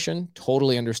information.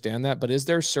 Totally understand that. But is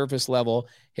there surface level?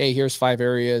 Hey, here's 5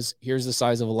 areas. Here's the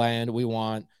size of land we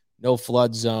want. No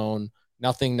flood zone.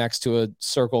 Nothing next to a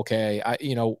Circle K.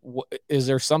 Is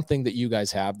there something that you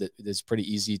guys have that is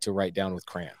pretty easy to write down with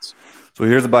crayons? So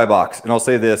here's the buy box. And I'll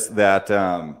say this, that,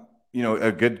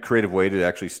 a good creative way to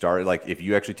actually start, like if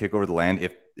you actually take over the land,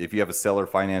 if you have a seller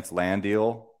finance land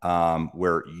deal,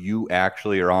 where you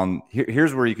actually are on,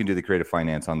 here's where you can do the creative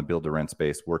finance on the build to rent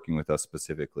space, working with us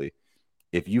specifically.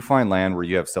 If you find land where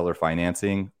you have seller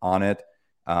financing on it,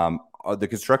 the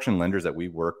construction lenders that we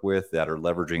work with that are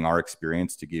leveraging our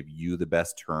experience to give you the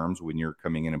best terms when you're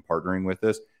coming in and partnering with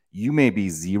us, you may be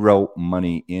zero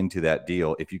money into that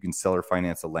deal if you can seller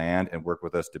finance the land and work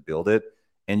with us to build it,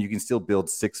 and you can still build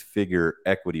 6-figure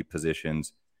equity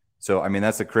positions. So, I mean,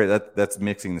 that's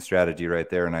mixing the strategy right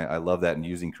there. And I love that, and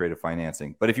using creative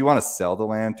financing. But if you want to sell the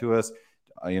land to us,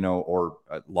 or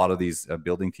a lot of these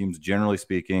building teams, generally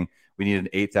speaking, we need an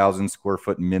 8,000 square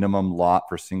foot minimum lot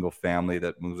for single family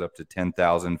that moves up to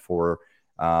 10,000 for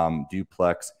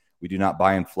duplex. We do not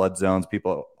buy in flood zones.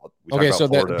 People. Okay, so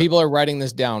that people are writing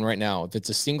this down right now. If it's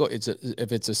a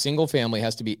single family, it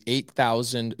has to be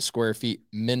 8,000 square feet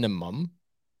minimum.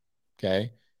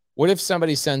 Okay. What if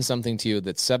somebody sends something to you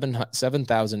that's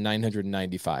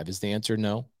 7,995? Is the answer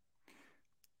no?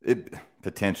 It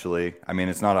potentially. I mean,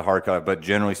 it's not a hard cutoff, but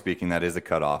generally speaking, that is a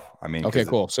cutoff. I mean, okay,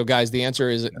 cool. So guys, the answer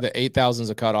is the 8,000 is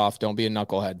a cutoff. Don't be a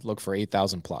knucklehead. Look for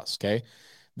 8,000 plus. Okay.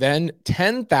 Then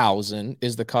 10,000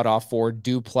 is the cutoff for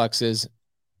duplexes.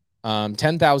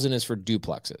 10,000 is for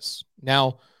duplexes.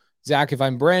 Now, Zach, if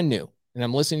I'm brand new and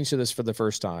I'm listening to this for the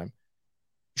first time,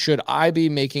 should I be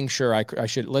making sure I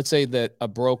should, let's say that a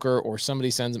broker or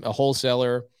somebody sends a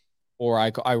wholesaler, or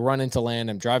I run into land,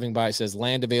 I'm driving by, it says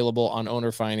land available on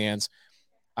owner finance.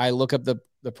 I look up the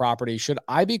property. Should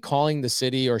I be calling the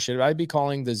city, or should I be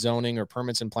calling the zoning or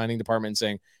permits and planning department and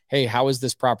saying, hey, how is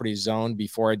this property zoned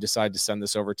before I decide to send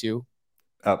this over to you?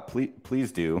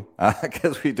 Please do,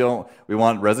 because we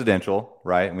want residential,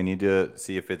 right? We need to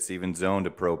see if it's even zoned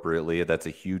appropriately. That's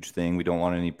a huge thing. We don't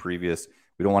want any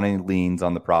liens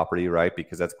on the property, right?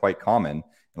 Because that's quite common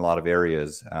in a lot of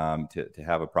areas, to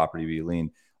have a property be lien.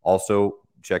 Also,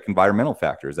 check environmental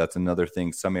factors. That's another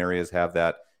thing. Some areas have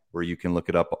that where you can look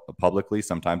it up publicly.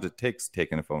 Sometimes it takes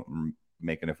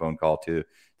making a phone call to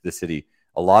the city.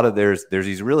 A lot of there's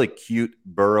these really cute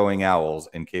burrowing owls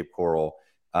in Cape Coral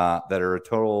that are a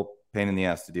total pain in the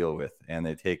ass to deal with, and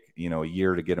they take a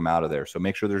year to get them out of there. So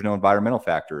make sure there's no environmental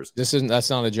factors. That's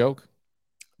not a joke.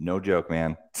 No joke,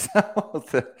 man.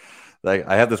 Like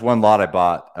I have this one lot I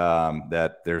bought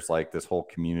that there's like this whole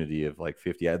community of like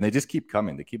 50, and they just keep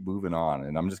coming. They keep moving on,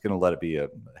 and I'm just going to let it be a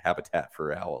habitat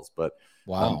for owls. But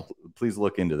Wow. please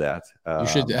look into that. You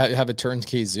should have a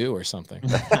turnkey zoo or something.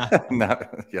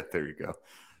 Yeah, there you go.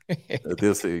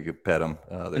 They'll say you could pet them.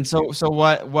 And so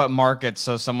what markets?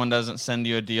 So someone doesn't send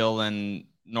you a deal in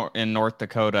North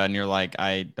Dakota, and you're like,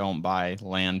 I don't buy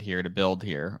land here to build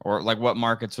here, or like what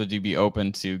markets would you be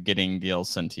open to getting deals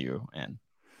sent to you in?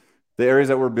 The areas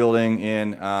that we're building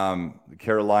in the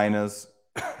Carolinas,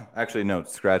 actually, no,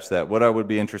 scratch that. What I would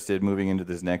be interested in moving into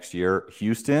this next year,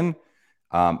 Houston,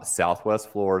 Southwest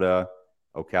Florida,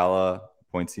 Ocala,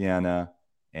 Point Siena,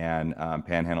 and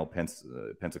Panhandle,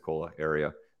 Pensacola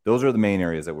area. Those are the main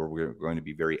areas that we're going to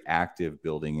be very active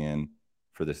building in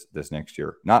for this next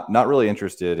year. Not really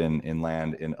interested in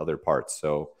land in other parts.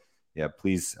 So yeah,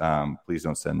 please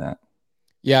don't send that.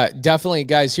 Yeah, definitely,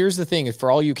 guys. Here's the thing: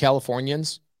 for all you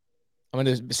Californians, I'm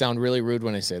going to sound really rude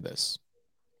when I say this.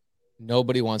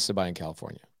 Nobody wants to buy in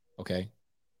California. Okay.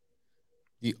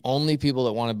 The only people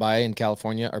that want to buy in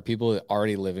California are people that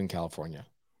already live in California.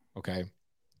 Okay.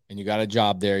 And you got a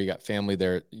job there. You got family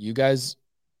there. You guys,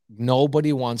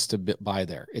 nobody wants to buy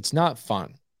there. It's not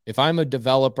fun. If I'm a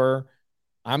developer,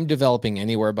 I'm developing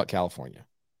anywhere but California.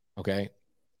 Okay.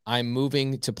 I'm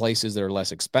moving to places that are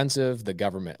less expensive. The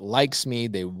government likes me.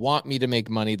 They want me to make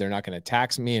money. They're not going to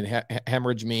tax me and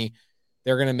hemorrhage me.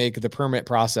 They're going to make the permit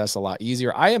process a lot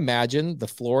easier. I imagine the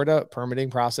Florida permitting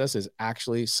process is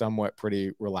actually somewhat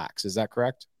pretty relaxed. Is that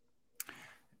correct?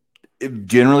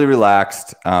 Generally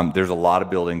relaxed. There's a lot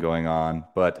of building going on,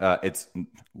 but it's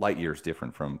light years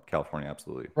different from California.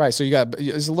 Absolutely. Right. So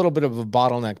there's a little bit of a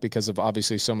bottleneck because of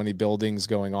obviously so many buildings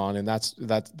going on, and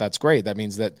that's great. That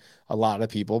means that a lot of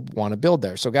people want to build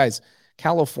there. So guys,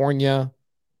 California,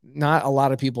 not a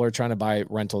lot of people are trying to buy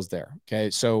rentals there. Okay.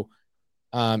 So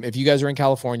if you guys are in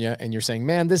California and you're saying,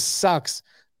 man, this sucks,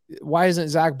 why isn't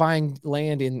Zach buying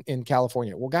land in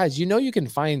California? Well, guys, you can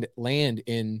find land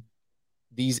in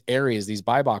these areas, these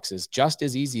buy boxes, just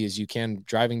as easy as you can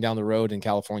driving down the road in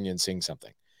California and seeing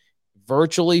something.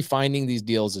 Virtually finding these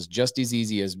deals is just as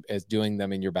easy as doing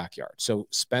them in your backyard. So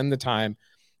spend the time.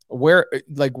 Where,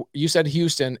 like you said,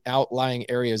 Houston, outlying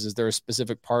areas, is there a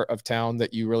specific part of town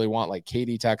that you really want, like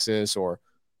Katy, Texas, or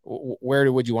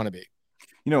where would you want to be?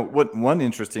 One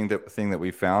interesting thing that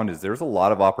we found is there's a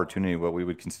lot of opportunity, what we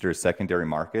would consider secondary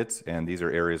markets. And these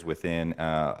are areas within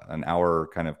an hour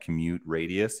kind of commute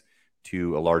radius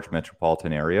to a large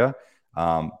metropolitan area.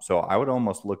 So I would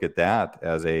almost look at that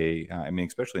as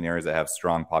especially in areas that have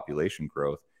strong population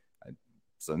growth.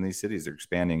 Some of these cities are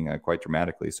expanding quite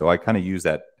dramatically. So I kind of use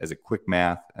that as a quick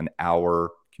math, an hour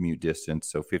commute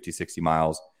distance. So 50, 60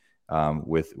 miles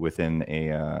within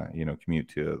a, commute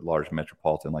to a large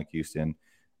metropolitan like Houston.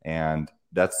 And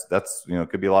that's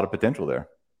could be a lot of potential there.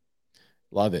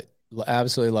 Love it.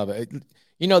 Absolutely love it.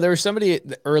 There was somebody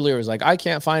earlier was like, I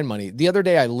can't find money. The other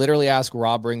day, I literally asked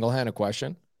Rob Ringelhan a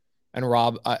question, and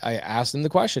Rob, I asked him the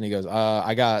question. He goes,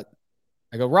 I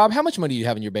go, Rob, how much money do you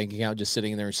have in your bank account just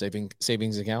sitting in there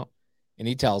savings account? And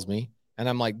he tells me, and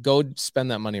I'm like, go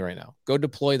spend that money right now. Go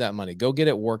deploy that money. Go get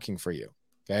it working for you.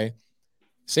 Okay.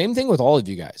 Same thing with all of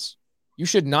you guys. You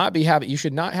should not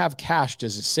have cash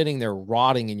just sitting there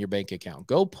rotting in your bank account.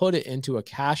 Go put it into a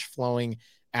cash flowing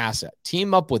asset.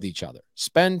 Team up with each other.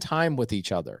 Spend time with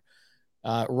each other.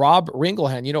 Rob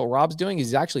Ringelhan, what Rob's doing?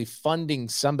 He's actually funding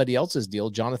somebody else's deal.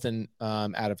 Jonathan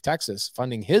out of Texas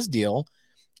funding his deal.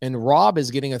 And Rob is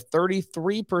getting a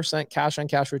 33% cash on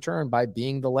cash return by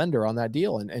being the lender on that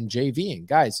deal and JVing.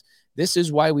 Guys, this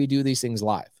is why we do these things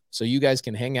live. So you guys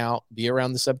can hang out, be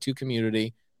around the Sub2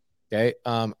 community. Okay.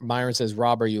 Myron says,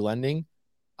 Rob, are you lending?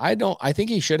 I think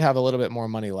he should have a little bit more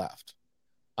money left.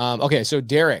 Okay. So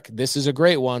Derek, this is a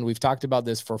great one. We've talked about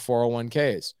this for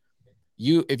 401ks.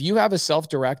 If you have a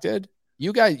self-directed,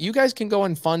 you guys can go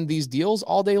and fund these deals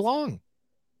all day long.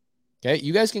 Okay.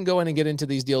 You guys can go in and get into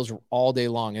these deals all day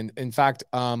long. And in fact,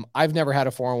 I've never had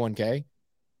a 401k.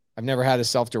 I've never had a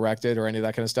self-directed or any of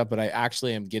that kind of stuff, but I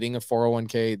actually am getting a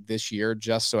 401k this year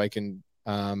just so I can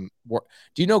work.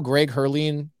 Do you know Greg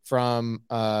Herline from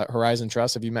Horizon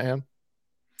Trust? Have you met him?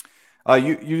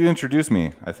 You introduced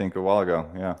me, I think, a while ago.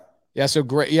 Yeah. Yeah. So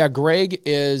Greg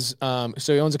is, so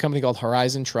he owns a company called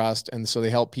Horizon Trust. And so they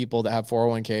help people that have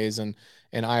 401ks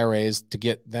and IRAs to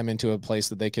get them into a place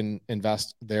that they can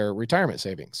invest their retirement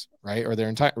savings, right? Or their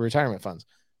entire retirement funds.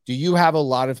 Do you have a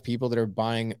lot of people that are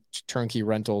buying turnkey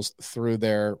rentals through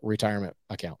their retirement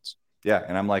accounts? Yeah,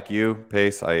 and I'm like you,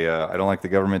 Pace. I don't like the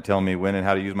government telling me when and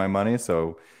how to use my money,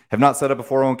 so have not set up a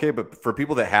 401k. But for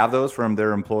people that have those from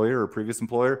their employer or previous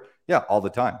employer, yeah, all the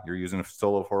time. You're using a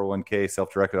solo 401k,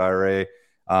 self-directed IRA.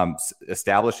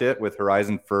 Establish it with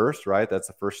Horizon first, right? That's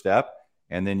the first step,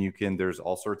 and then you can. There's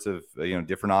all sorts of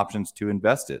different options to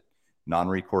invest it.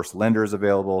 Non-recourse lenders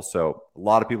available, so a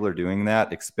lot of people are doing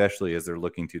that, especially as they're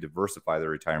looking to diversify their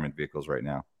retirement vehicles right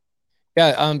now.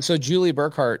 Yeah. So Julie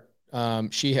Burkhart,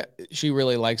 she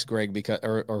really likes Greg because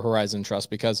or Horizon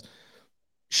Trust because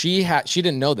she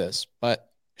didn't know this, but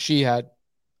she had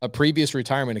a previous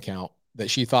retirement account that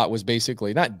she thought was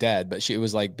basically not dead, but she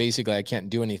was like basically I can't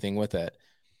do anything with it.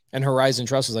 And Horizon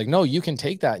Trust was like, no, you can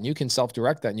take that and you can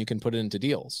self-direct that and you can put it into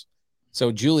deals. So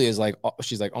Julie is like,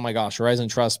 she's like, oh my gosh, Horizon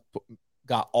Trust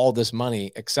got all this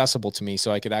money accessible to me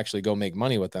so I could actually go make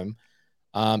money with them.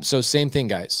 So same thing,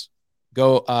 guys.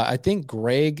 Go. I think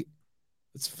Greg.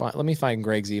 It's fine. Let me find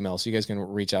Greg's email so you guys can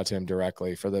reach out to him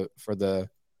directly for the.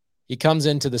 He comes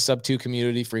into the sub two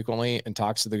community frequently and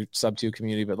talks to the sub two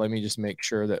community, but let me just make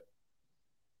sure that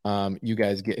you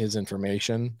guys get his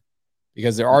information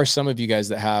because there are some of you guys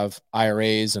that have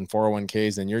IRAs and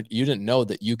 401ks and you didn't know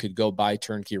that you could go buy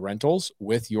turnkey rentals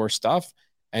with your stuff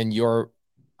and your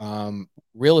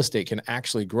real estate can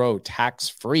actually grow tax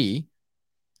free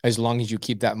as long as you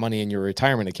keep that money in your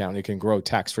retirement account. It can grow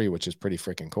tax free, which is pretty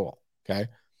freaking cool. Okay.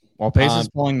 While Pace is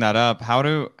pulling that up, how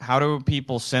do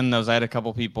people send those? I had a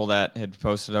couple people that had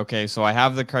posted, okay, so I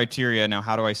have the criteria now.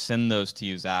 How do I send those to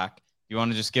you, Zach? You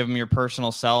want to just give them your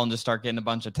personal cell and just start getting a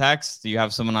bunch of texts? Do you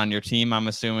have someone on your team I'm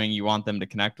assuming you want them to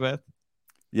connect with?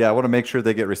 Yeah, I want to make sure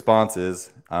they get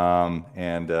responses.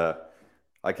 And I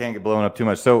can't get blown up too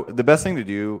much. So the best thing to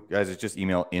do, guys, is just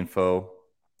email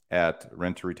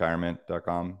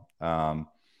info@renttoretirement.com.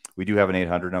 We do have an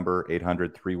 800 number,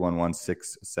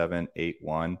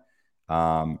 800-311-6781.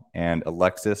 And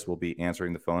Alexis will be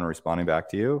answering the phone and responding back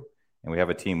to you. And we have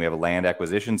a team. We have a land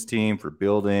acquisitions team for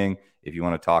building. If you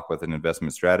want to talk with an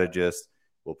investment strategist,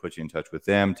 we'll put you in touch with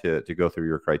them to go through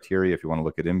your criteria. If you want to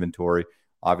look at inventory,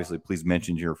 obviously, please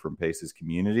mention you're from Pace's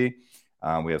community.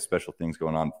 We have special things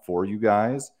going on for you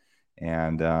guys.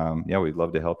 And yeah, we'd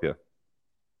love to help you.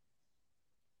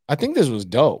 I think this was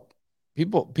dope.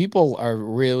 People are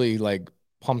really like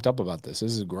pumped up about this.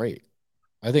 This is great.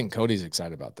 I think Cody's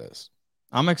excited about this.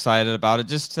 I'm excited about it.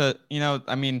 Just to,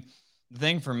 I mean, the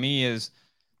thing for me is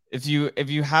if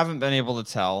you haven't been able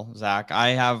to tell, Zach, I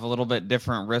have a little bit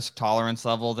different risk tolerance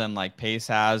level than like Pace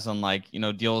has on like,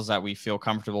 deals that we feel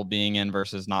comfortable being in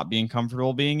versus not being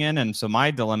comfortable being in. And so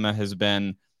my dilemma has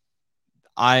been,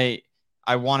 I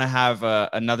want to have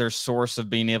another source of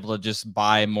being able to just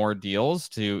buy more deals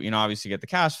to, obviously get the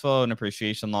cash flow and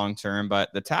appreciation long term,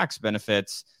 but the tax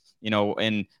benefits,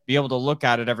 and be able to look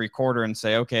at it every quarter and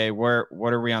say, okay,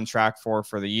 what are we on track for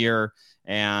the year,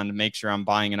 and make sure I'm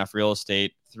buying enough real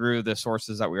estate through the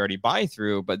sources that we already buy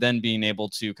through, but then being able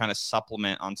to kind of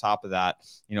supplement on top of that,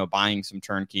 buying some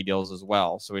turnkey deals as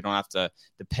well. So we don't have to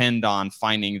depend on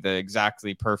finding the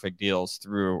exactly perfect deals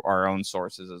through our own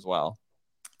sources as well.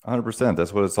 100%.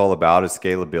 That's what it's all about, is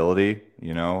scalability,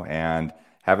 and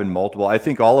having multiple. I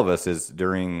think all of us is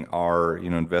during our,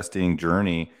 investing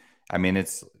journey. I mean,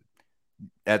 it's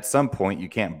at some point you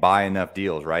can't buy enough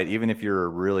deals, right? Even if you're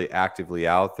really actively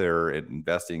out there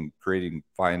investing, creative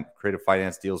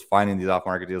finance deals, finding these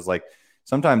off-market deals, like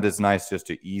sometimes it's nice just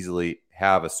to easily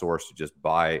have a source to just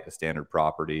buy a standard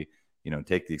property,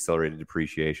 take the accelerated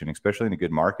depreciation, especially in a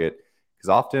good market. Because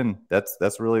often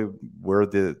that's really where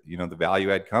the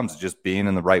value add comes, just being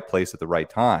in the right place at the right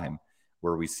time,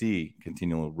 where we see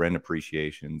continual rent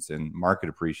appreciations and market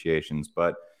appreciations.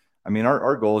 But I mean,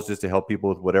 our goal is just to help people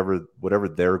with whatever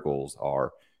their goals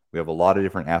are. We have a lot of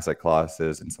different asset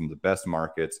classes and some of the best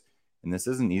markets, and this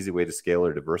is an easy way to scale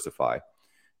or diversify.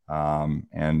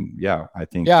 And yeah, I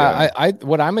think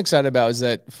what I'm excited about is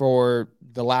that for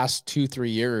the last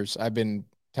 2-3 years, I've been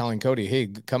telling Cody, hey,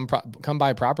 come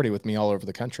buy property with me all over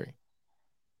the country.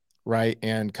 Right.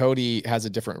 And Cody has a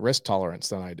different risk tolerance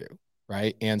than I do.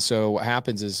 Right. And so what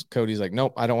happens is Cody's like,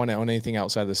 nope, I don't want to own anything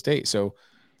outside of the state. So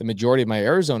the majority of my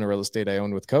Arizona real estate I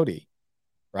own with Cody.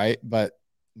 Right. But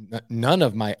none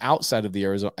of my outside of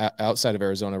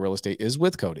Arizona real estate is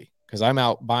with Cody, because I'm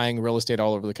out buying real estate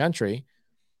all over the country.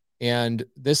 And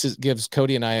this gives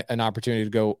Cody and I an opportunity to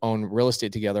go own real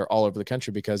estate together all over the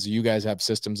country, because you guys have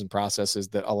systems and processes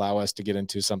that allow us to get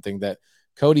into something that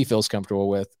Cody feels comfortable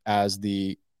with as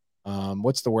the,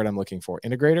 what's the word I'm looking for?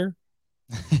 Integrator?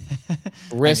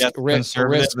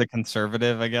 The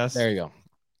conservative, I guess. There you go.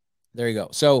 There you go.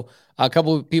 So a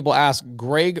couple of people ask,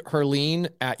 Greg Herline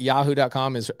at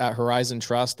yahoo.com is at Horizon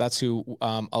Trust. That's who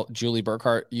Julie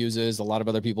Burkhart uses. A lot of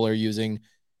other people are using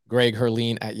Greg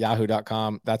Herline at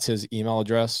yahoo.com. That's his email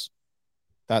address.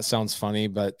 That sounds funny,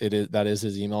 but that is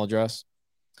his email address.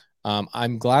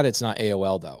 I'm glad it's not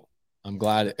AOL though. I'm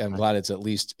glad it's at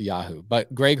least Yahoo.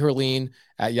 But Greg Herline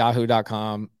at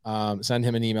yahoo.com. Send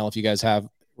him an email if you guys have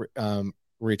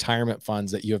retirement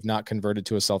funds that you have not converted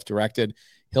to a self-directed.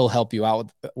 He'll help you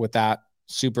out with that.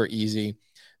 Super easy.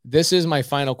 This is my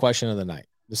final question of the night.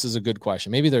 This is a good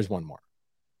question. Maybe there's one more.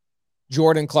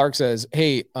 Jordan Clark says,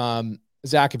 hey,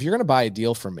 Zach, if you're going to buy a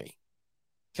deal for me,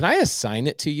 can I assign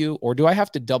it to you, or do I have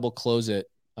to double close it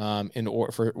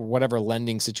for whatever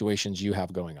lending situations you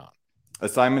have going on?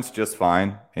 Assignment's just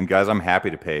fine. And guys, I'm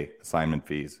happy to pay assignment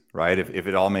fees, right? If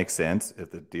it all makes sense,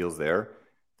 if the deal's there,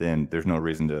 then there's no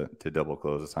reason to double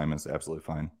close. Assignment's absolutely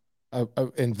fine.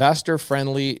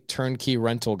 Investor-friendly turnkey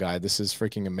rental guide. This is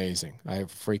freaking amazing. I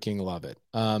freaking love it.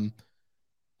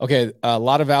 Okay, a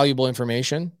lot of valuable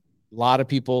information. A lot of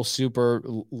people super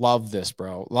love this,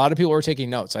 bro. A lot of people are taking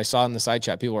notes. I saw in the side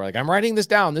chat, people were like, I'm writing this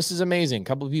down. This is amazing. A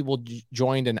couple of people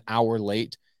joined an hour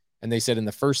late, and they said in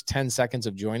the first 10 seconds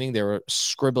of joining, they were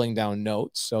scribbling down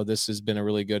notes. So this has been a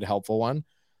really good, helpful one.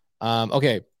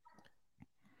 Okay.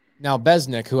 Now,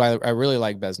 Besnick, who I really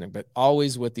like Besnick, but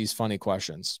always with these funny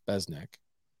questions, Besnick.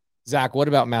 Zach, what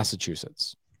about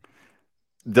Massachusetts?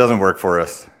 Doesn't work for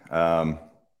us.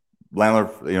 Landlord,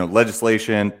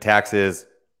 legislation, taxes,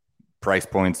 price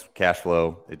points, cash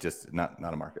flow. It just not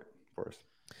a market for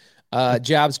us.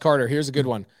 Jabs Carter, here's a good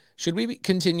one. Should we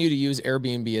continue to use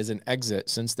Airbnb as an exit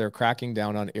since they're cracking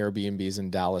down on Airbnbs in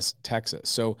Dallas, Texas?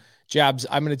 So Jabs,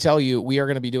 I'm going to tell you, we are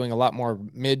going to be doing a lot more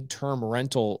midterm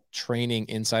rental training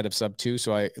inside of Sub 2.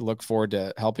 So I look forward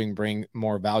to helping bring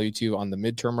more value to you on the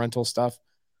midterm rental stuff.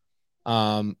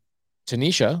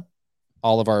 Tanisha,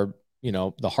 all of our,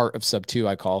 the heart of Sub 2,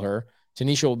 I call her.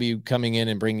 Tanisha will be coming in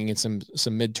and bringing in some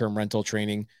midterm rental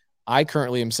training. I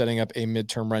currently am setting up a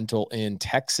midterm rental in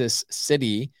Texas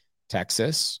City,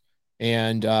 Texas.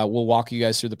 And we'll walk you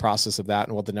guys through the process of that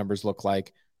and what the numbers look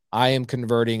like. I am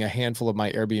converting a handful of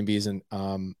my Airbnbs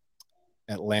in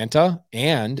Atlanta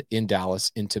and in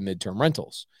Dallas into midterm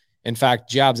rentals. In fact,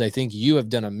 Jabs, I think you have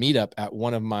done a meetup at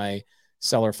one of my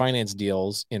seller finance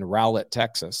deals in Rowlett,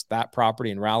 Texas. That property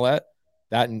in Rowlett,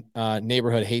 that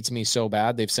neighborhood hates me so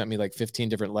bad. They've sent me like 15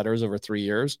 different letters over 3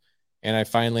 years. And I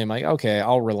finally am like, okay,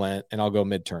 I'll relent and I'll go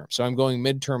midterm. So I'm going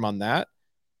midterm on that,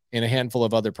 and a handful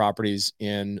of other properties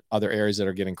in other areas that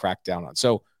are getting cracked down on.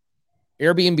 So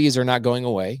Airbnbs are not going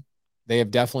away. They have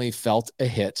definitely felt a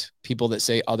hit. People that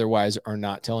say otherwise are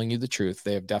not telling you the truth.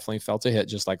 They have definitely felt a hit,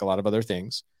 just like a lot of other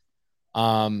things.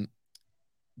 But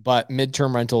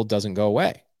midterm rental doesn't go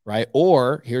away, right?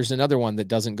 Or here's another one that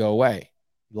doesn't go away.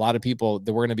 A lot of people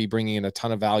that we're going to be bringing in a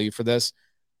ton of value for this.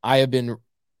 I have been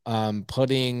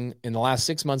putting, in the last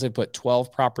 6 months, I put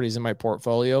 12 properties in my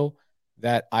portfolio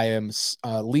that I am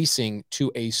leasing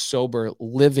to a sober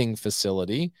living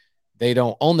facility. They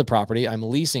don't own the property. I'm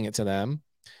leasing it to them.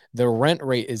 The rent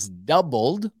rate is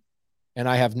doubled, and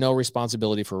I have no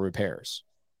responsibility for repairs,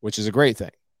 which is a great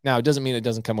thing. Now, it doesn't mean it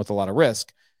doesn't come with a lot of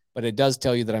risk, but it does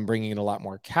tell you that I'm bringing in a lot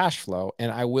more cash flow,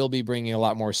 and I will be bringing a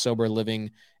lot more sober living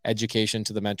education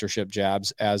to the mentorship, Jabs,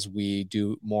 as we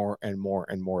do more and more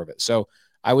and more of it. So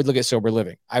I would look at sober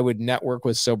living. I would network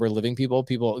with sober living people.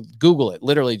 People, Google it,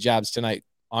 literally, Jabs, tonight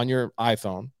on your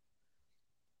iPhone.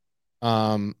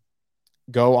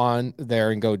 Go on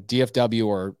there and go DFW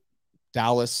or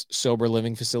Dallas sober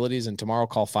living facilities, and tomorrow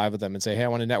call 5 of them and say, hey, I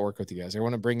want to network with you guys. I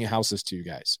want to bring you houses to you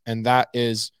guys. And that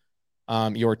is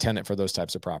your tenant for those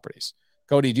types of properties.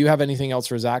 Cody, do you have anything else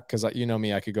for Zach? Because you know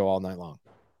me, I could go all night long.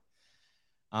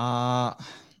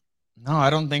 No, I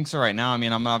don't think so right now. I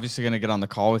mean, I'm obviously going to get on the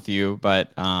call with you,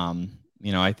 but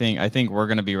I think we're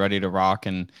going to be ready to rock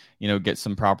and get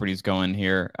some properties going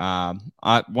here.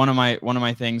 One of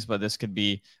my things, but this could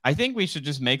be, I think we should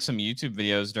just make some YouTube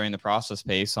videos during the process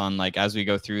pace on, like, as we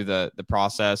go through the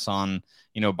process on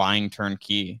buying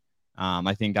turnkey.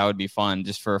 I think that would be fun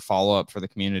just for a follow up for the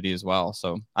community as well.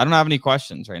 So I don't have any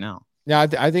questions right now. Yeah,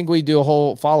 I think we do a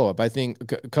whole follow up. I think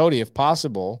Cody, if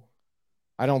possible,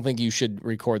 I don't think you should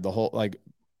record the whole,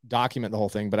 document the whole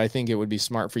thing, but I think it would be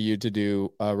smart for you to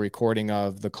do a recording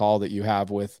of the call that you have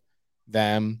with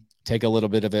them. Take a little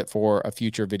bit of it for a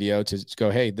future video to go,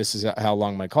 hey, this is how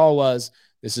long my call was.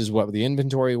 This is what the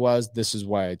inventory was. This is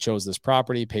why I chose this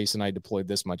property. Pace and I deployed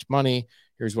this much money.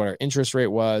 Here's what our interest rate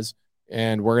was.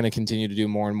 And we're going to continue to do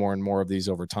more and more and more of these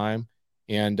over time,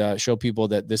 and show people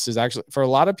that this is actually, for a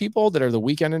lot of people that are the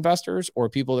weekend investors or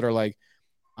people that are like,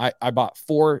 I bought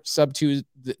four sub twos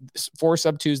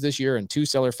this year and 2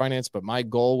 seller finance, but my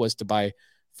goal was to buy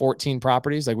 14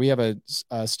 properties. Like we have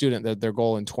a student that their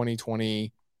goal in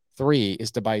 2023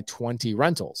 is to buy 20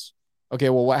 rentals. Okay,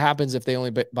 well, what happens if they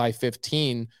only buy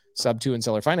 15 sub 2 and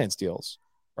seller finance deals,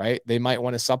 right? They might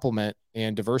want to supplement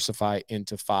and diversify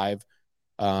into 5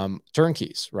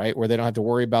 turnkeys, right? Where they don't have to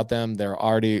worry about them. They're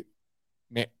already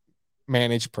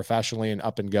managed professionally and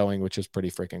up and going, which is pretty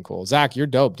freaking cool. Zach, you're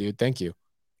dope, dude. Thank you.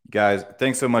 Guys,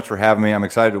 thanks so much for having me. I'm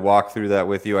excited to walk through that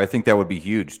with you. I think that would be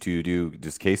huge to do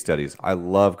just case studies. I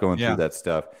love going through that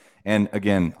stuff. And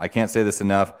again, I can't say this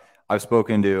enough. I've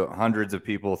spoken to hundreds of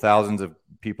people, thousands of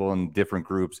people in different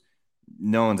groups.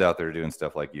 No one's out there doing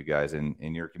stuff like you guys, and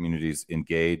your community's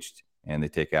engaged and they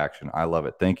take action. I love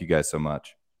it. Thank you guys so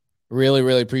much. Really,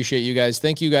 really appreciate you guys.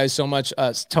 Thank you guys so much.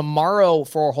 Tomorrow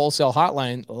for Wholesale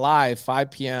Hotline live,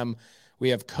 5 p.m., we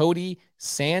have Cody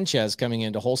Sanchez coming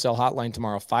into Wholesale Hotline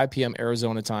tomorrow, 5 p.m.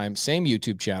 Arizona time, same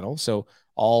YouTube channel. So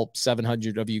all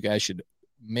 700 of you guys should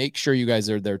make sure you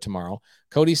guys are there tomorrow.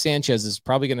 Cody Sanchez is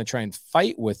probably going to try and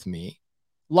fight with me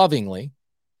lovingly.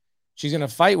 She's going to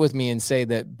fight with me and say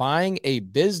that buying a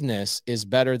business is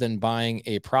better than buying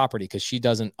a property, because she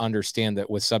doesn't understand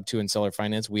that with sub 2 and seller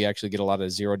finance, we actually get a lot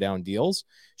of zero down deals.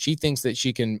 She thinks that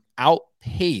she can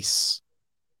outpace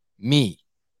me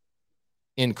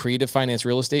in creative finance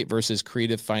real estate versus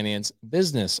creative finance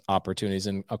business opportunities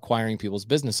and acquiring people's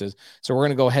businesses. So we're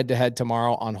going to go head to head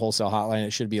tomorrow on Wholesale Hotline.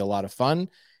 It should be a lot of fun,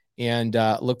 and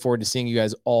look forward to seeing you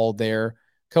guys all there.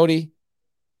 Cody,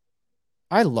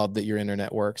 I love that your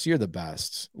internet works. You're the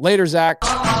best. Later, Zach.